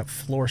really take up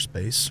floor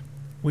space.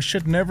 We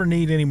should never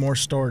need any more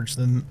storage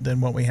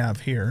than what we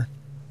have here,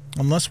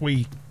 unless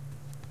we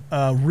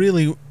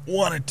really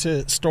wanted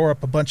to store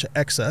up a bunch of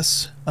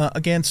excess.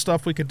 Again,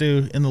 stuff we could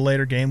do in the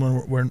later game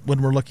when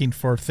we're looking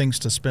for things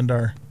to spend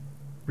our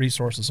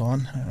resources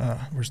on.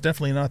 We're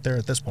definitely not there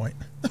at this point.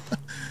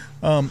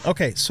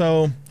 Okay,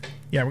 so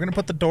yeah, we're going to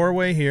put the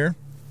doorway here.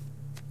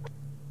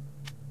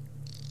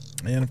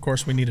 And of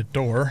course we need a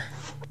door.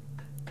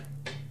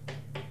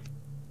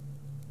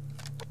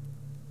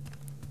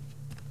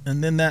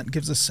 And then that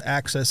gives us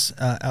access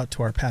out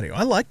to our patio.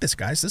 I like this,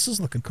 guys. This is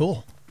looking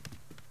cool.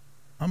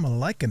 I'm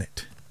liking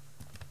it.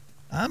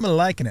 I'm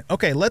liking it.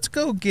 Okay, let's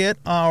go get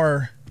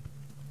our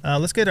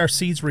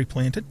seeds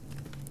replanted.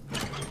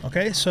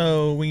 Okay,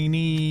 so we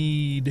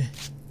need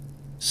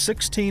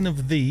 16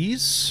 of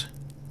these.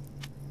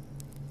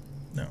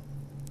 No.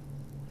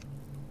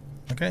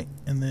 Okay,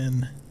 and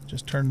then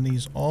just turn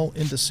these all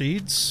into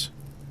seeds.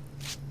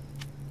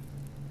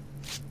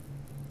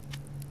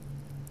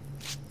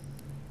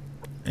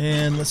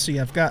 And let's see,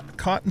 I've got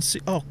cotton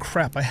seed. Oh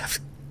crap, I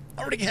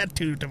already had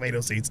 2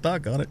 tomato seeds.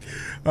 Doggone it.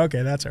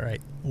 Okay, that's all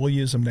right. We'll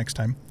use them next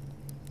time.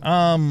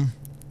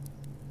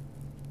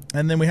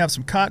 And then we have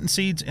some cotton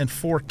seeds and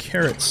 4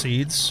 carrot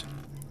seeds,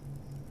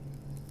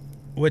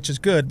 which is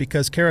good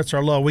because carrots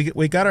are low.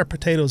 We got our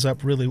potatoes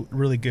up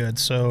really good.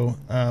 So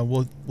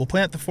we'll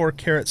plant the 4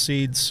 carrot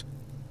seeds,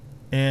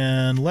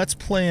 and let's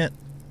plant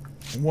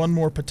 1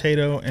 more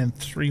potato and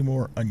 3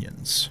 more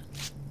onions.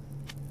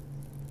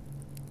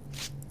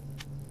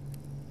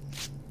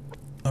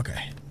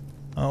 Okay.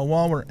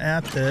 While we're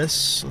at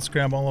this, let's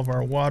grab all of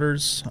our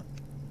waters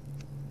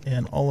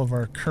and all of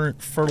our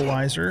current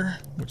fertilizer,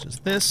 which is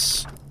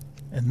this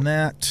and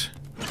that,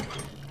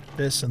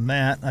 this and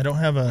that. I don't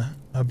have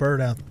a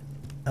bird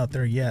out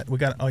there yet. We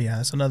got, oh yeah,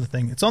 that's another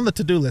thing. It's on the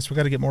to-do list. We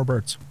got to get more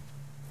birds.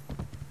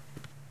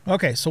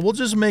 Okay, so we'll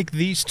just make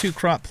these 2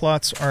 crop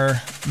plots our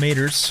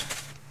maters.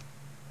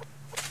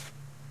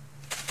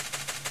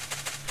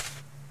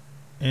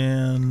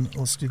 And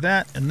let's do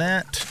that and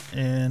that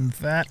and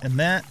that and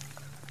that.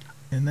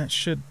 And that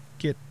should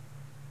get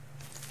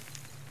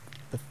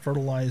the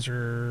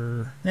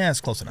fertilizer. Yeah, it's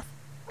close enough.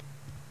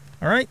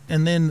 All right,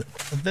 and then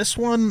this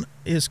one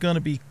is going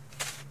to be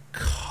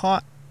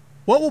caught.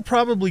 What we'll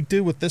probably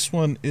do with this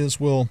one is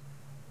we'll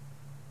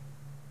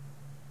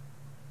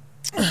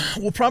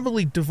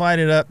probably divide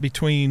it up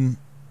between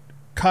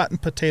cotton,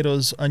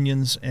 potatoes,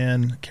 onions,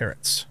 and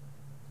carrots.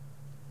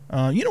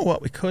 You know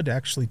what we could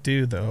actually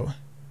do, though?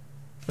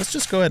 Let's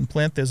just go ahead and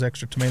plant those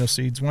extra tomato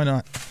seeds. Why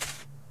not?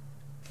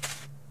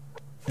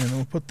 And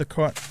we'll put the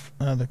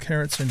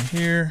carrots in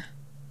here.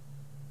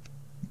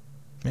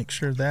 Make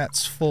sure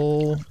that's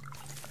full,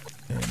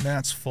 and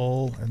that's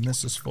full, and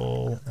this is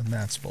full, and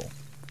that's full.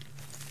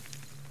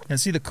 And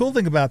see, the cool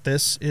thing about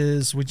this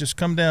is we just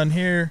come down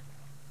here,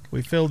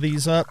 we fill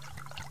these up,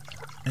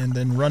 and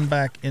then run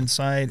back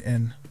inside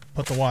and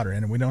put the water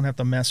in, and we don't have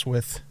to mess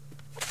with,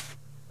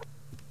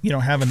 you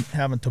know,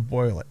 having to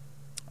boil it.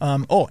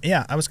 Oh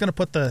yeah, I was gonna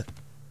put a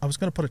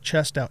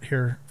chest out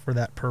here for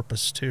that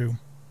purpose too.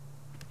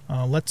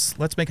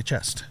 Let's make a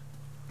chest.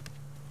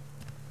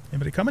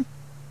 Anybody coming?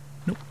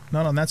 Nope,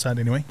 not on that side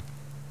anyway.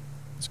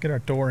 Let's get our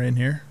door in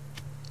here.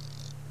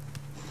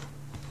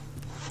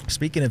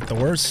 Speaking of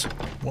doors,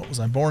 what was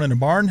I born in a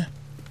barn?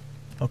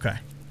 Okay.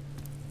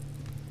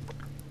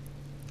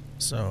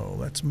 So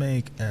let's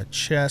make a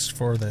chest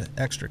for the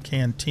extra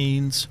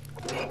canteens.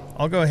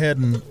 I'll go ahead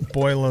and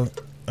boil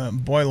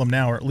them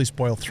now, or at least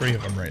boil 3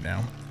 of them right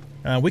now.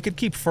 We could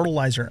keep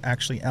fertilizer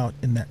actually out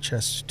in that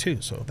chest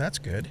too, so that's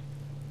good.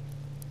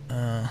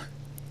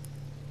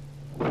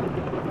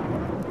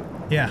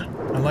 Yeah,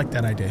 I like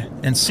that idea.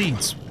 And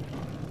seeds.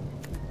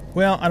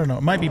 Well, I don't know.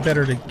 It might be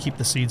better to keep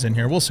the seeds in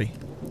here. We'll see.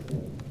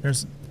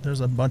 There's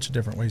a bunch of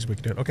different ways we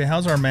could do it. Okay,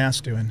 how's our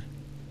mass doing?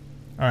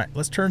 All right,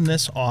 let's turn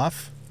this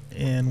off,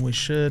 and we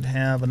should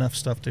have enough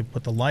stuff to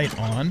put the light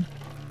on.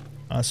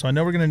 So I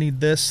know we're going to need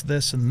this,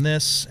 this, and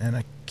this, and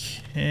I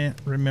can't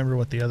remember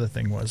what the other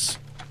thing was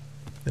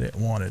that it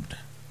wanted.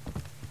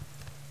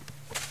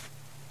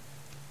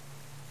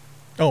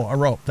 Oh, a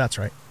rope. That's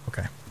right.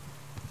 Okay.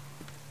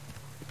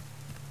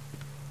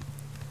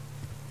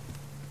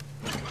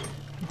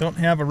 Don't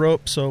have a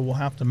rope, so we'll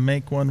have to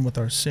make one with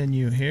our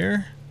sinew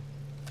here.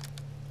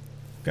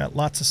 Got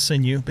lots of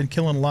sinew. Been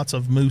killing lots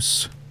of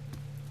moose.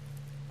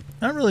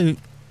 Not really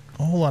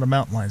a whole lot of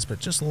mountain lions, but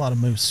just a lot of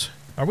moose.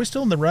 Are we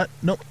still in the rut?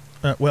 Nope.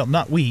 Well,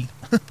 not we.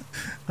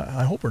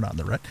 I hope we're not in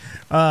the rut.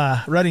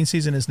 Rutting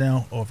season is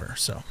now over,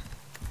 so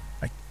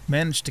I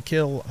managed to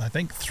kill, I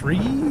think, 3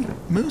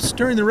 moose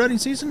during the rutting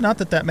season. Not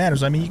that that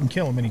matters. I mean, you can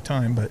kill them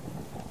anytime, but...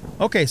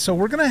 Okay, so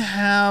we're going to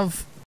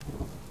have...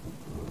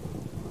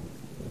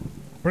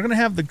 We're going to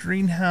have the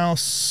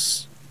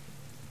greenhouse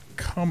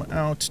come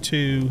out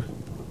to...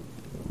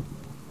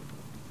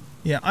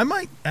 Yeah, I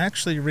might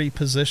actually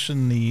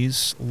reposition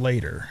these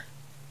later.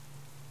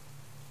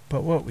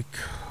 But what we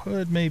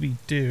could maybe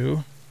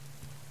do...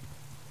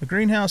 The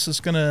greenhouse is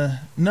going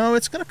to... No,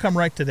 it's going to come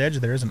right to the edge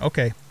of there, isn't it?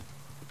 Okay.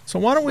 So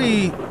why don't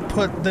we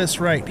put this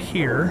right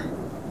here.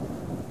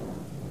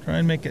 Try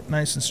and make it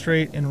nice and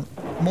straight and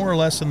more or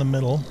less in the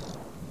middle.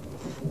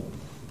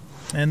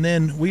 And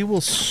then we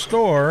will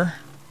store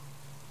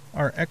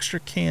our extra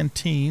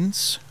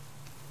canteens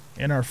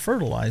and our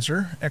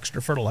fertilizer,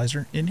 extra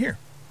fertilizer, in here.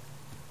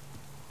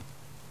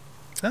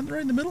 Is that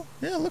right in the middle?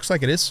 Yeah, it looks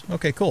like it is.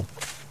 Okay, cool.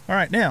 All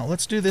right, now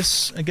let's do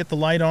this and get the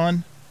light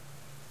on.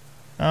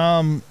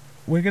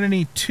 We're going to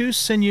need 2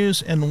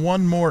 sinews and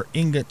 1 more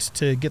ingot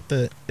to get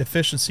the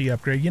efficiency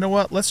upgrade. You know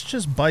what? Let's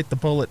just bite the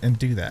bullet and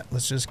do that.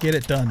 Let's just get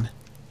it done.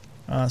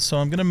 So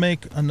I'm going to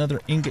make another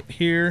ingot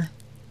here.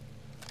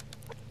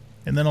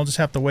 And then I'll just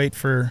have to wait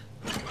for,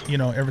 you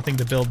know, everything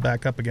to build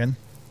back up again.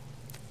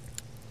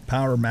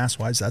 Power,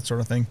 mass-wise, that sort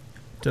of thing.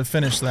 To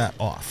finish that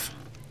off.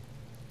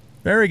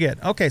 Very good.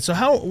 Okay, so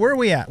where are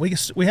we at?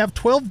 We have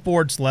 12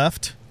 boards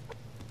left.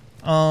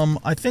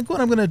 I think what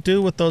I'm going to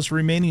do with those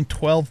remaining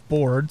 12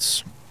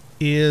 boards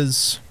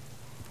is...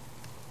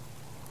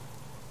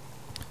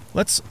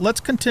 Let's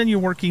continue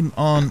working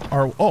on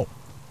our... Oh,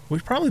 we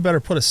probably better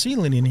put a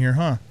ceiling in here,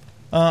 huh?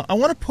 I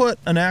want to put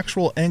an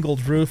actual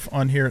angled roof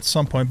on here at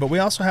some point, but we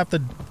also have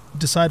to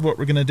decide what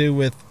we're going to do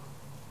with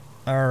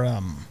our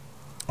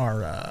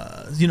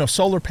you know,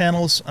 solar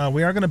panels.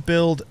 We are going to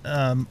build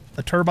a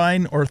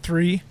turbine or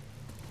 3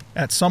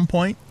 at some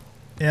point,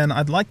 and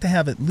I'd like to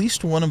have at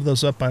least one of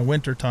those up by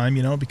winter time,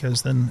 you know,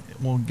 because then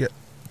we'll get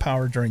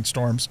power during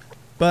storms.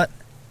 But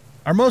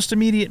our most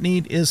immediate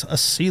need is a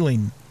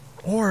ceiling.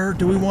 Or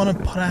do we want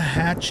to put a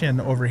hatch in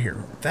over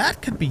here?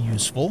 That could be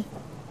useful.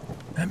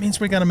 That means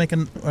we got to make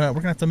we're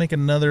gonna have to make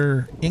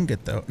another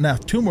ingot though. Now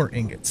 2 more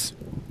ingots.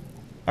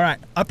 All right,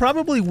 I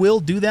probably will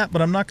do that,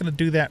 but I'm not going to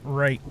do that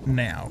right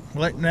now.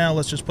 Right now,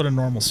 let's just put a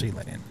normal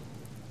ceiling in.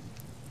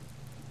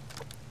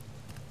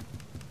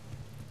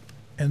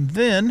 And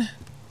then,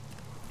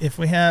 if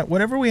we have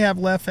whatever we have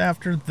left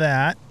after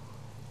that,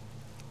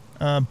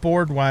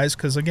 board-wise,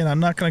 because again,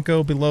 I'm not going to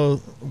go below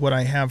what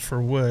I have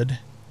for wood,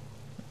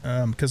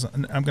 because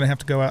I'm going to have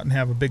to go out and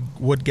have a big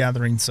wood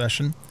gathering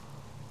session.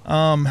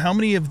 How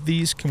many of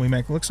these can we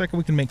make? It looks like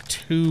we can make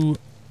 2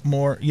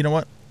 more. You know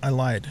what? I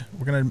lied.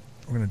 We're gonna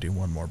do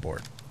 1 more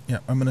board. Yeah,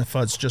 I'm gonna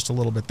fudge just a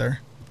little bit there,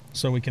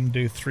 so we can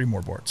do 3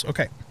 more boards.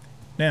 Okay.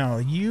 Now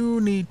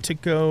you need to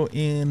go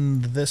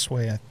in this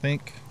way, I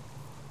think,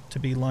 to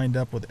be lined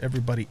up with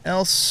everybody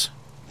else.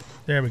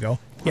 There we go.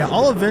 Yeah,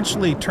 I'll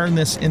eventually turn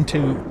this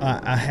into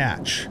a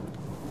hatch.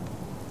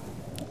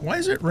 Why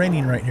is it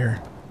raining right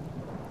here?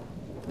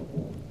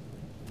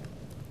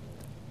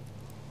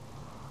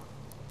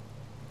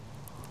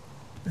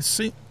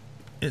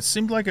 It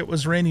seemed like it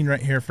was raining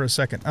right here for a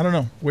second. I don't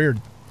know. Weird.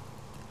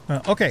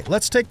 Okay,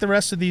 let's take the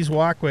rest of these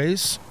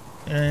walkways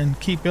and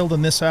keep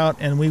building this out,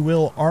 and we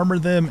will armor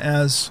them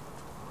as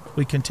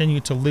we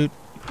continue to loot,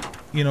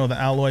 you know, the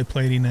alloy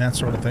plating and that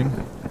sort of thing.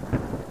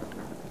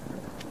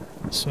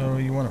 So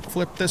you want to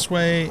flip this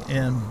way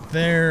and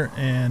there,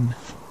 and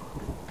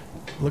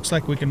looks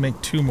like we can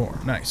make 2 more.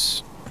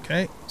 Nice.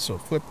 Okay, so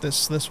flip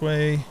this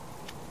way.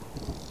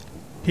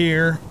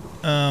 Here.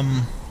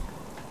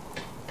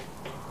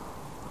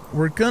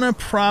 We're gonna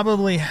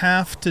probably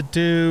have to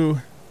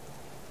do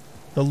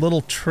the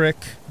little trick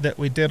that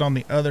we did on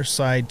the other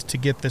side to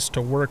get this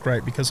to work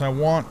right, because I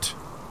want...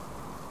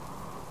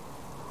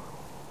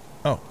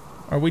 Oh,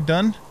 are we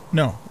done?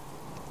 No.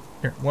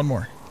 Here, 1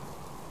 more.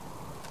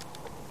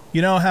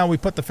 You know how we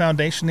put the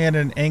foundation in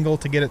at an angle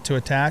to get it to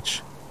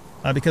attach?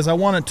 Because I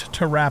want it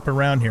to wrap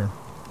around here.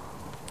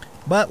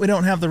 But we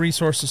don't have the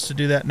resources to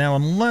do that now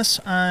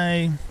unless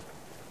I...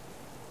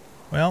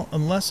 Well,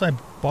 unless I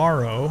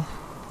borrow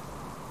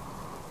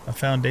a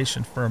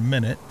foundation for a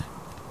minute,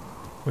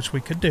 which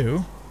we could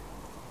do.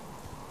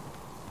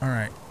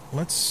 Alright,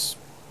 let's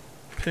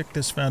pick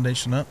this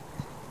foundation up.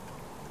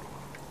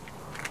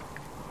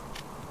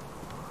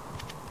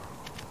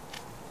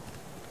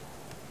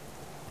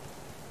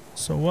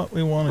 So what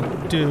we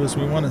want to do is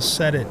we want to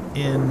set it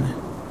in...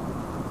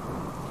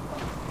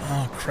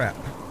 Oh, crap.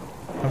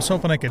 I was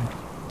hoping I could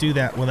do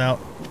that without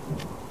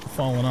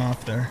falling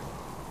off there.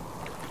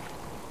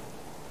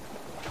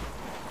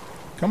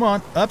 Come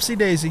on, upsy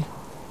daisy.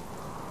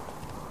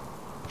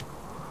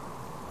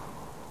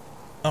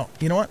 Oh,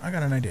 you know what? I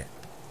got an idea.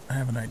 I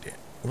have an idea.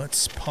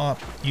 Let's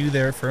pop you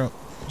there for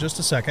just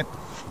a second.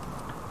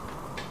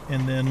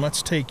 And then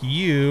let's take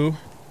you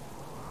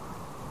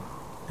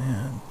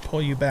and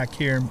pull you back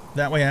here.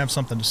 That way I have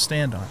something to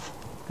stand on.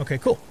 Okay,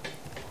 cool.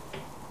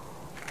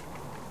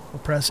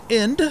 We'll press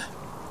end.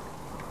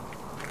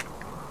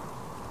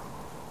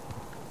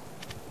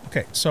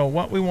 Okay, so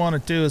what we want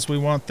to do is we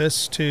want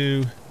this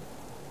to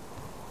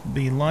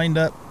be lined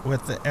up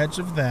with the edge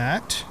of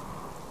that.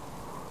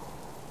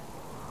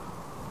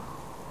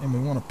 And we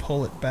want to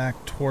pull it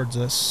back towards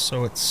us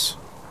so it's...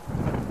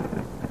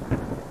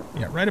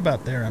 Yeah, right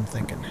about there, I'm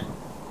thinking.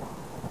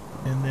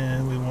 And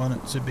then we want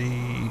it to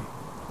be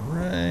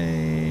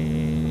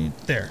right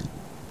there.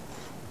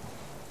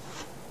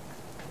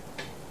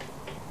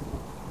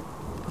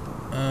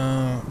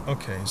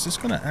 Okay, is this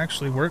going to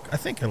actually work? I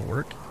think it'll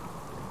work.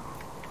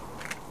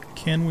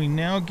 Can we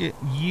now get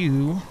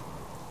you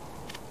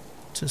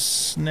to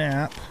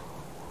snap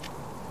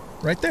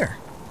right there?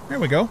 There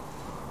we go.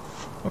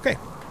 Okay.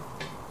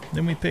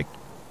 Then we pick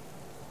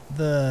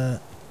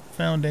the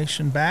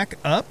foundation back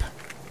up.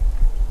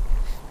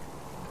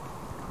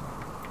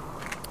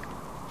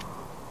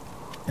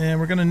 And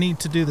we're going to need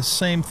to do the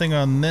same thing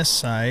on this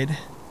side.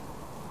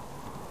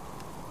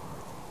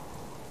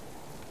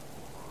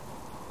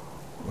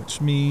 Which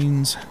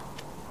means...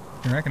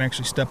 Here, I can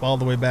actually step all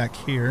the way back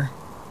here.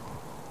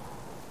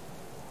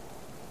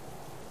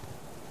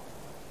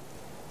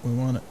 We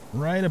want it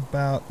right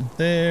about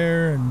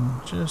there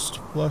and just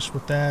flush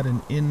with that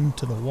and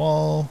into the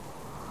wall.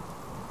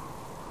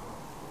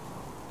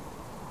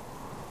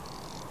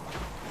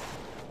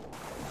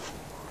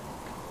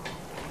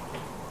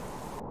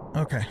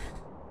 Okay.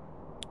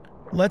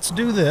 Let's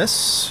do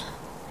this.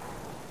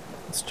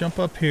 Let's jump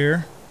up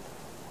here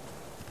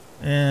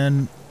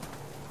and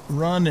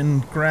run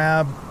and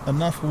grab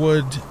enough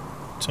wood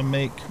to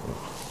make...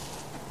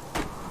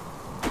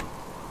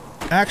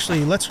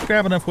 Actually, let's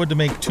grab enough wood to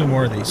make 2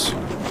 more of these.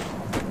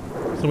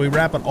 So we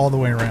wrap it all the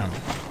way around.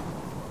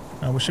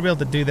 We should be able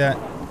to do that,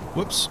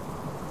 whoops,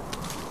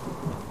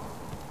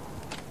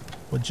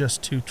 with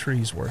just 2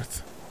 trees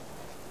worth.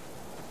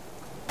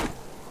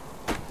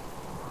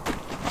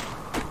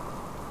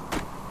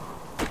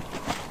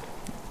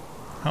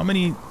 How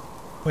many...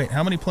 Wait,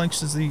 how many planks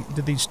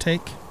did these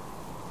take?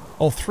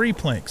 Oh, 3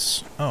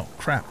 planks. Oh,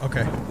 crap.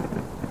 Okay.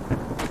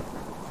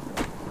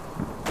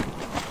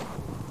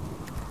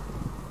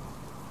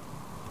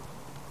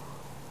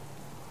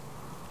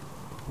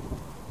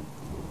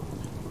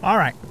 All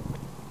right.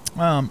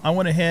 I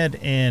went ahead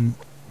and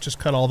just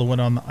cut all the wood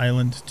on the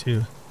island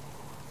to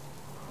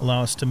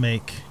allow us to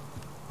make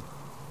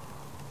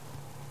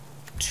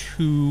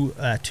two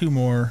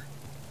more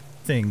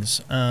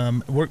things.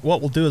 What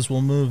we'll do is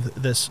we'll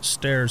move this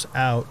stairs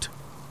out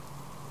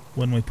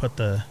when we put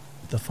the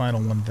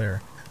final one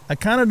there. I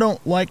kind of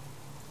don't like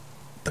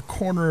the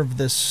corner of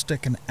this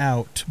sticking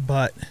out,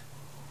 but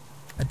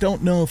I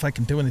don't know if I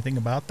can do anything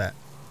about that.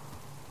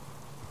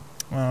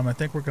 I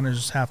think we're going to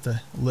just have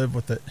to live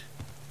with it.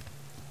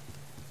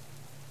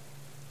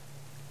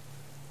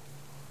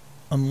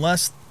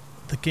 Unless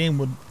the game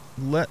would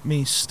let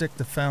me stick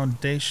the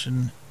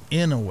foundation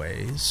in a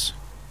ways.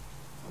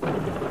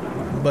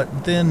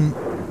 But then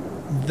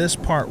this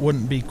part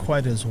wouldn't be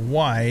quite as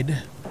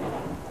wide.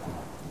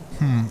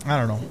 I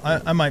don't know.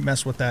 I might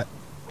mess with that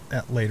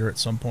later at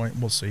some point.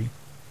 We'll see.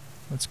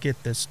 Let's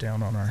get this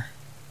down on our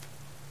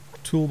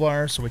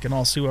toolbar so we can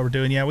all see what we're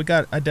doing. Yeah,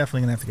 I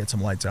definitely gonna have to get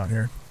some lights out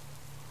here.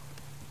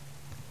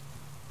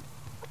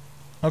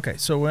 Okay,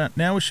 so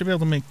now we should be able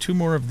to make 2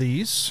 more of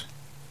these.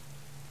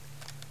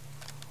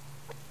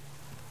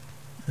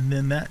 And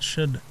then that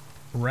should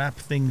wrap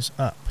things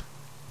up.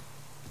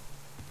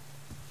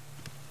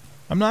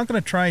 I'm not going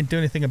to try and do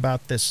anything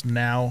about this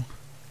now.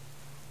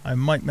 I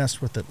might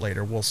mess with it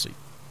later. We'll see.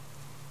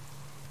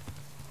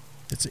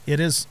 It's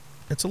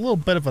a little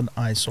bit of an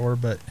eyesore,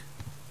 but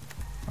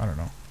I don't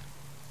know.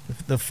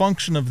 The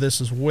function of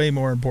this is way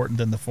more important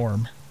than the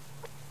form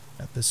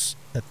at this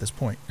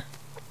point.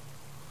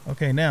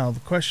 Okay, now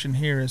the question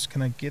here is,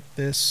 can I get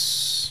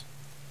this...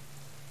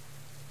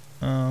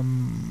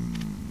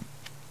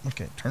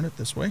 Okay, turn it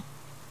this way.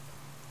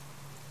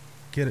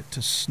 Get it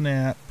to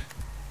snap.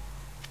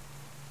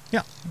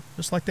 Yeah,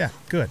 just like that.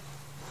 Good.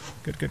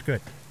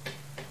 Good.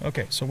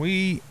 Okay, so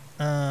we...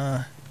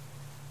 now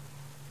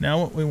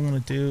what we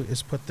want to do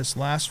is put this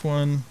last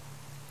one...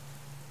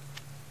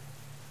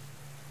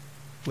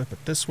 Flip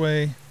it this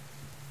way.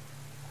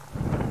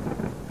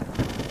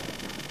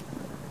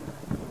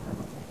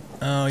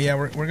 Oh, yeah,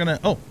 we're gonna...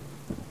 Oh!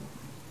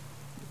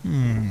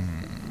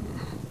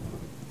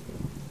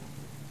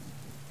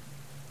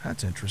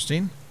 That's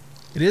interesting.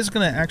 It is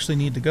gonna actually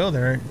need to go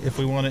there if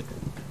we want it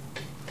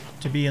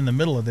to be in the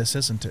middle of this,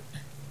 isn't it?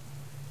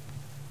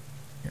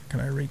 Can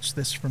I reach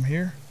this from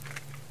here?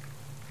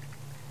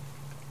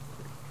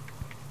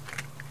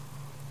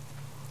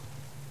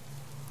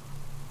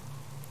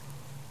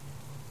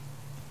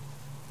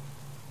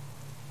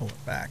 Pull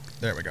it back.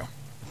 There we go.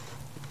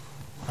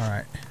 All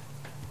right.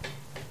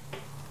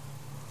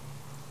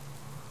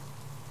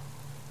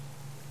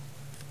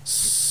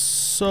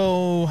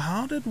 So,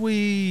 how did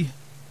we...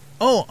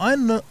 Oh, I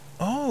know...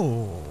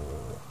 Oh.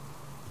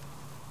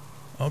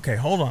 Okay,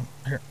 hold on.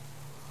 Here.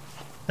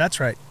 That's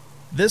right.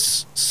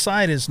 This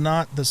side is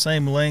not the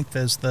same length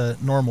as the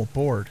normal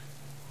board.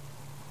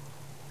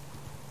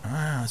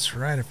 Ah, that's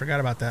right. I forgot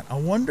about that. I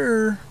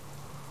wonder...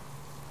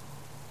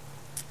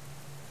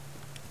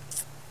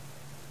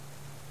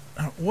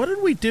 what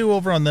did we do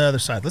over on the other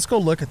side? Let's go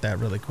look at that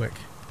really quick.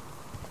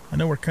 I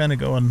know we're kind of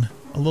going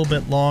a little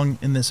bit long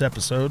in this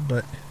episode,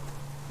 but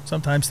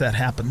sometimes that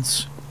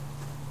happens.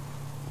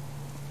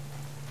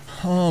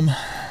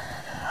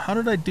 How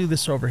did I do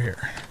this over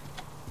here?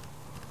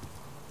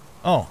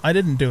 Oh, I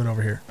didn't do it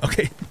over here.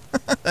 Okay.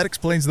 That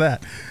explains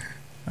that.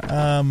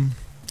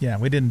 Yeah,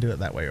 we didn't do it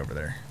that way over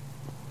there.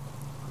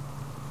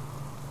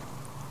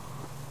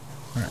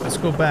 All right, let's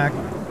go back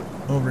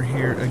over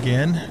here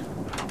again.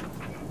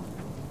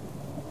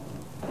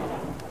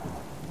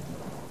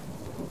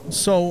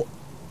 So,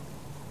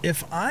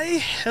 if I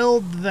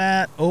held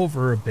that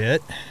over a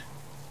bit,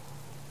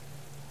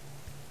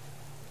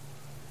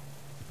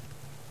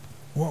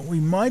 what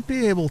we might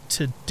be able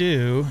to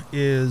do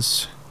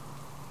is...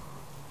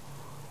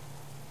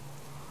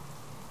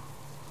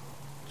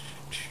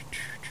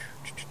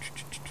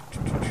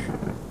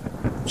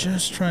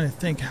 just trying to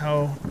think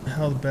how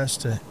the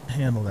best to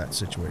handle that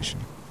situation.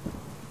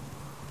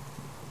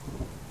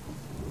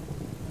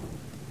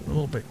 A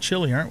little bit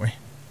chilly, aren't we?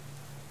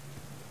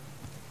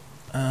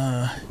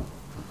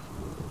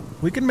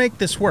 We can make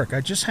this work. I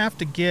just have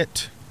to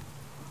get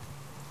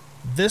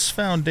this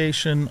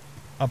foundation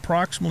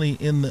approximately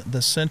in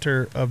the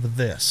center of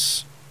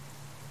this.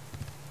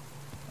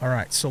 All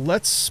right, so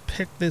let's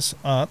pick this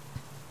up.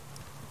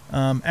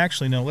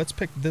 Actually, no, let's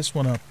pick this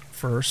one up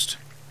first.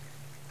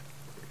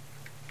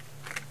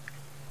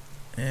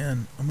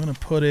 And I'm going to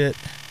put it...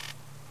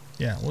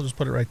 yeah, we'll just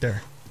put it right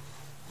there.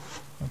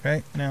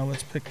 Okay, now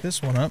let's pick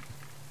this one up.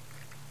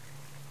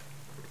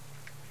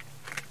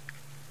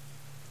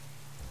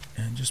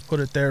 And just put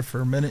it there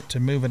for a minute to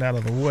move it out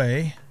of the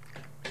way.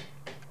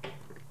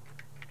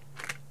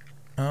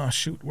 Oh,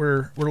 shoot,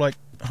 we're like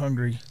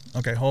hungry.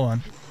 Okay, hold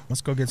on.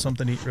 Let's go get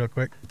something to eat real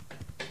quick.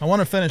 I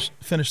want to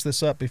finish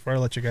this up before I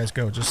let you guys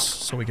go,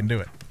 just so we can do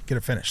it. Get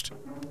it finished.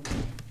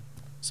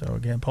 So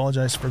again,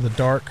 apologize for the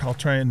dark. I'll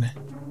try and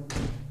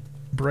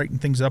brighten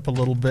things up a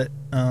little bit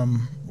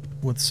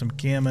with some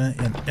gamma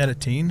and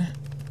editing.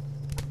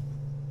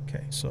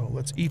 Okay, so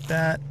let's eat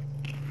that.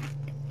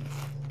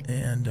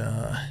 And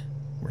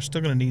we're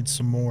still going to need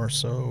some more,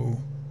 so...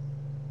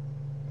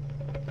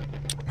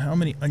 how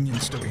many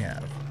onions do we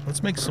have?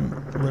 Let's make some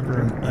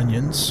liver and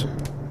onions.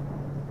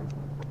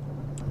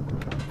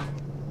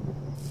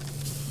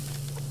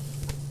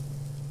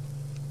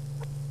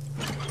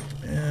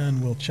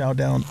 And we'll chow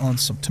down on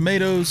some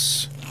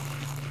tomatoes.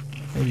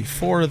 Maybe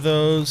 4 of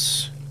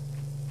those.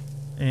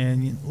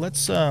 And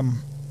let's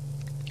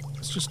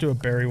just do a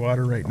berry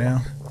water right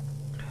now.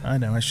 I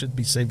know I should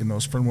be saving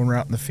those for when we're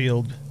out in the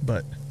field,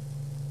 but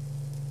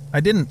I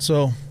didn't,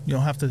 so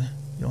you'll have to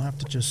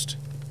just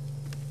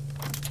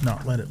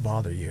not let it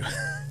bother you.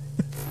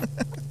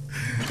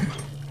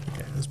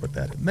 Okay, let's put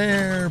that in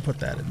there, put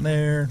that in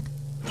there,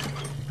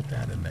 put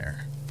that in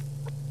there.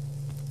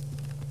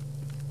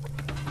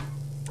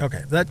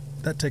 Okay, that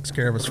takes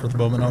care of us for the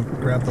moment. I'll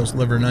grab those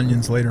liver and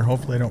onions later.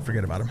 Hopefully I don't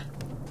forget about them.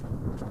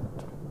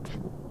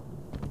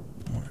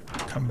 I want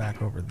to come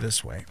back over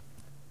this way.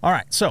 All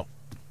right, so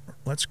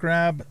let's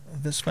grab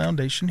this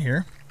foundation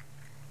here.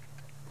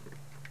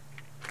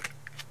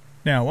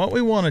 Now, what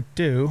we want to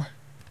do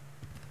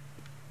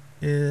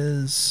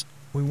is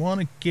we want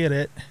to get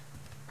it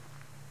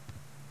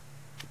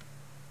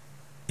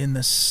in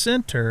the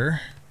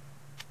center,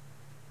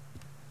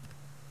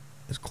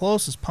 as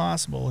close as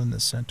possible in the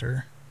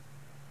center.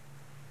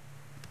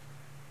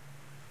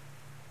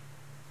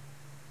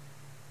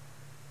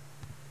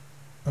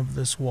 Of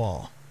this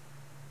wall.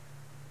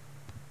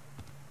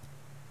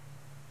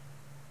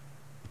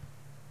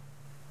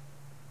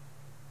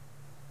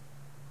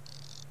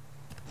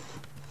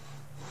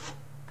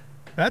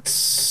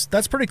 That's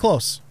pretty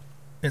close.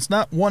 It's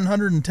not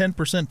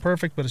 110%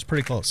 perfect, but it's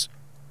pretty close.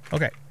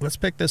 Okay, let's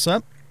pick this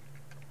up.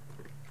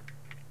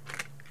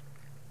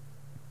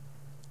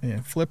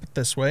 And flip it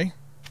this way.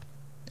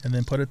 And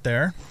then put it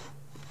there.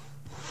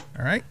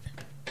 All right.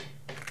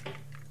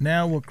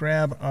 Now we'll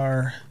grab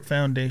our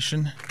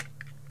foundation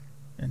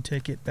and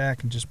take it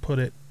back and just put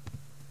it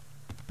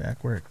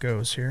back where it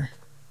goes here.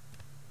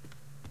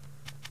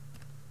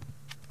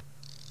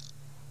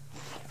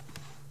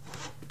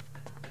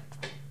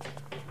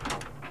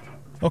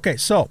 Okay,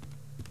 so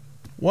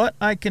what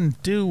I can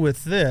do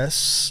with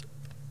this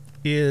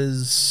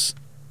is...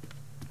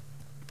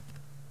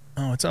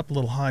 oh, it's up a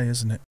little high,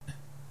 isn't it?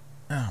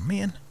 Oh,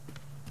 man.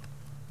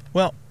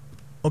 Well,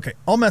 Okay,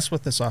 I'll mess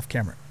with this off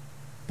camera.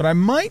 But I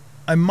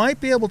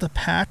might be able to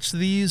patch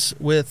these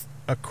with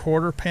a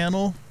quarter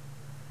panel,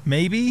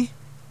 maybe.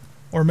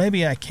 Or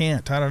maybe I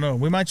can't. I don't know.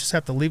 We might just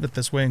have to leave it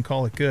this way and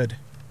call it good.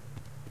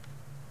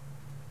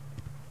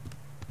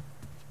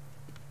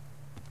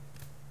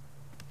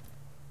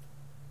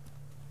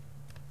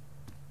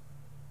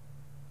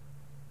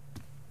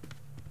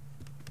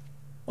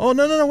 Oh,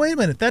 no, wait a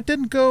minute. That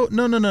didn't go...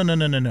 No.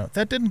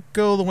 That didn't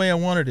go the way I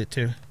wanted it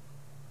to.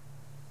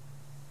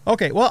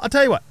 Okay, well, I'll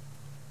tell you what.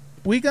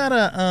 We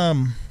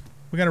gotta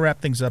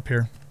wrap things up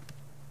here.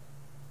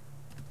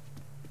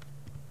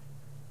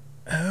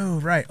 Oh,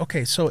 right.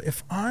 Okay, so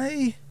if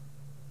I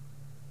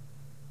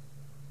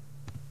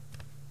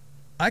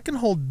can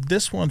hold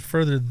this one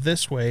further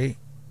this way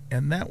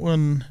and that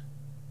one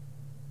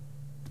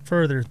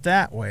further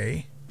that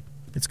way.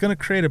 It's going to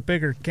create a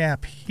bigger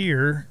gap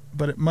here,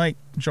 but it might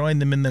join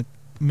them in the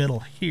middle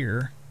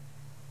here.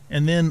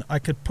 And then I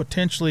could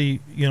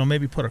potentially, you know,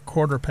 maybe put a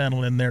quarter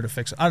panel in there to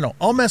fix it. I don't know.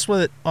 I'll mess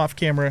with it off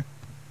camera.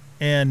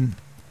 And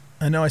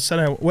I know I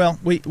said well,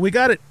 we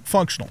got it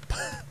functional.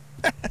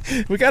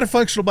 We got it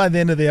functional by the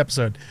end of the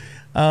episode.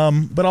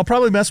 But I'll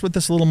probably mess with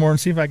this a little more and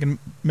see if I can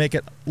make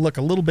it look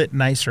a little bit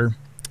nicer.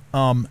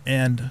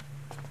 And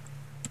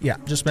yeah,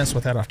 just mess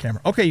with that off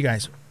camera. Okay, you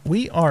guys,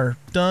 we are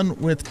done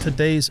with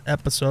today's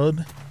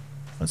episode.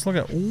 Let's look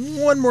at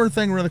one more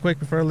thing really quick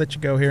before I let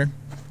you go here.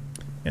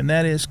 And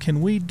that is,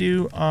 can we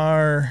do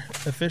our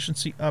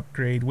efficiency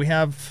upgrade? We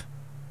have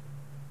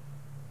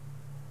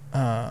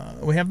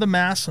the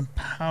mass and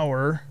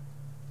power.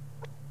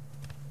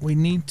 We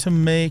need to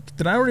make...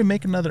 Did I already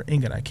make another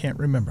ingot? I can't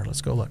remember.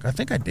 Let's go look. I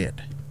think I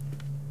did.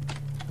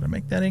 Did I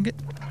make that ingot?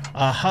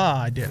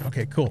 Aha, I did.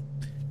 Okay, cool.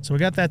 So we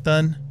got that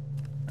done.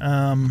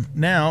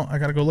 Now I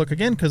gotta go look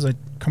again because I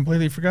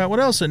completely forgot what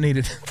else it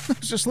needed. I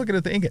was just looking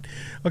at the ingot.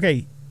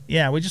 Okay,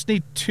 yeah, we just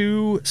need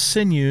 2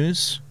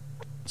 sinews,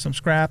 some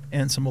scrap,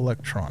 and some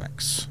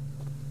electronics.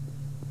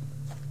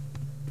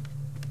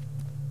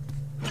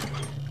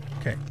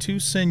 Okay, 2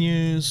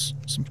 sinews,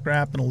 some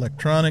scrap, and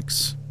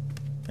electronics.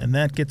 And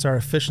that gets our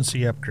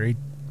efficiency upgrade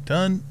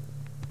done.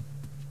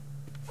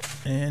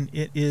 And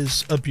it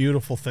is a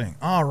beautiful thing.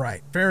 All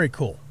right, very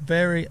cool.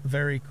 Very,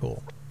 very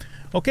cool.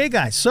 Okay,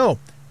 guys, so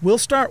we'll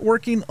start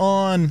working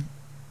on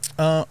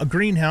a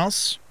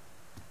greenhouse.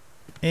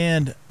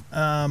 And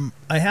I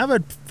have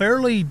a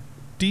fairly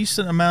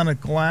decent amount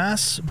of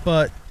glass,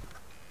 but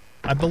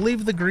I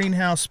believe the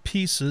greenhouse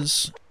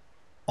pieces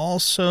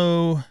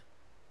also...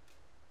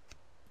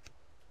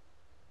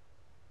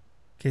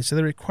 Okay, so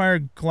they require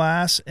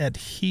glass,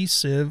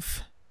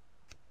 adhesive,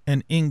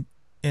 and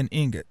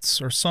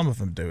ingots, or some of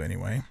them do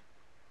anyway.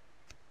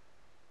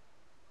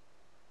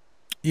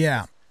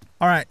 Yeah.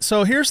 All right,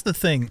 so here's the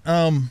thing.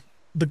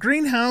 The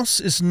greenhouse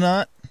is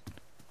not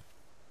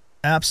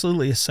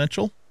absolutely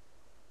essential.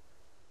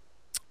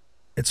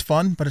 It's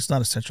fun, but it's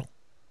not essential.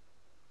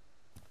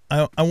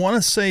 I want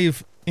to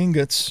save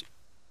ingots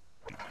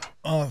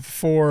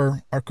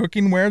for our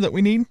cooking ware that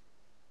we need.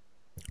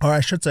 Or I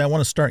should say I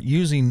want to start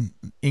using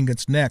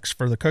ingots next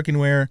for the cooking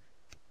ware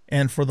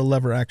and for the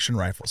lever action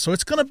rifle. So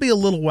it's going to be a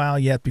little while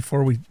yet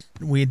before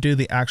we do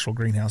the actual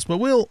greenhouse. But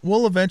we'll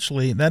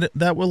eventually,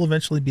 that will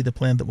eventually be the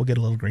plan, that we'll get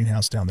a little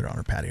greenhouse down there on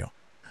our patio.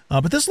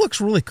 But this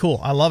looks really cool.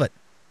 I love it.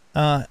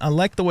 I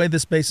like the way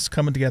this base is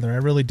coming together. I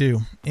really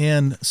do.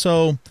 And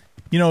so,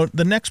 you know,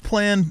 the next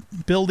plan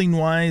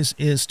building-wise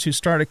is to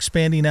start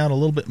expanding out a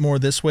little bit more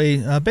this way,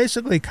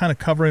 basically kind of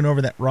covering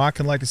over that rock.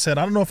 And like I said,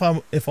 I don't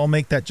know if I'll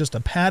make that just a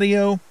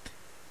patio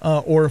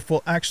or if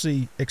we'll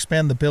actually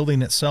expand the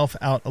building itself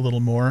out a little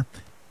more.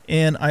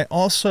 And I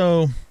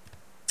also,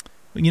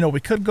 you know, we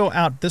could go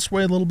out this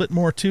way a little bit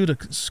more too to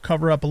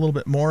cover up a little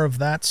bit more of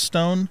that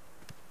stone.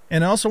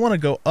 And I also want to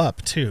go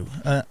up too.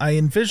 I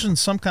envision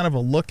some kind of a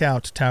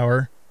lookout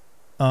tower,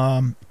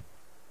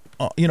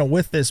 you know,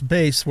 with this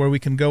base where we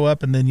can go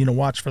up and then, you know,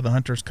 watch for the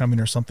hunters coming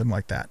or something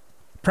like that.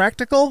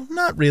 Practical?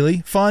 Not really.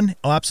 Fun?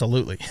 Oh,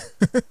 absolutely.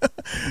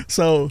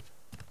 So,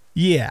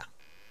 yeah.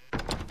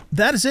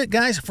 That is it,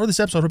 guys, for this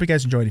episode. Hope you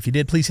guys enjoyed. If you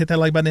did, please hit that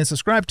like button and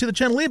subscribe to the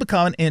channel, leave a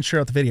comment, and share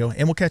out the video.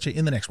 And we'll catch you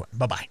in the next one.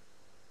 Bye-bye.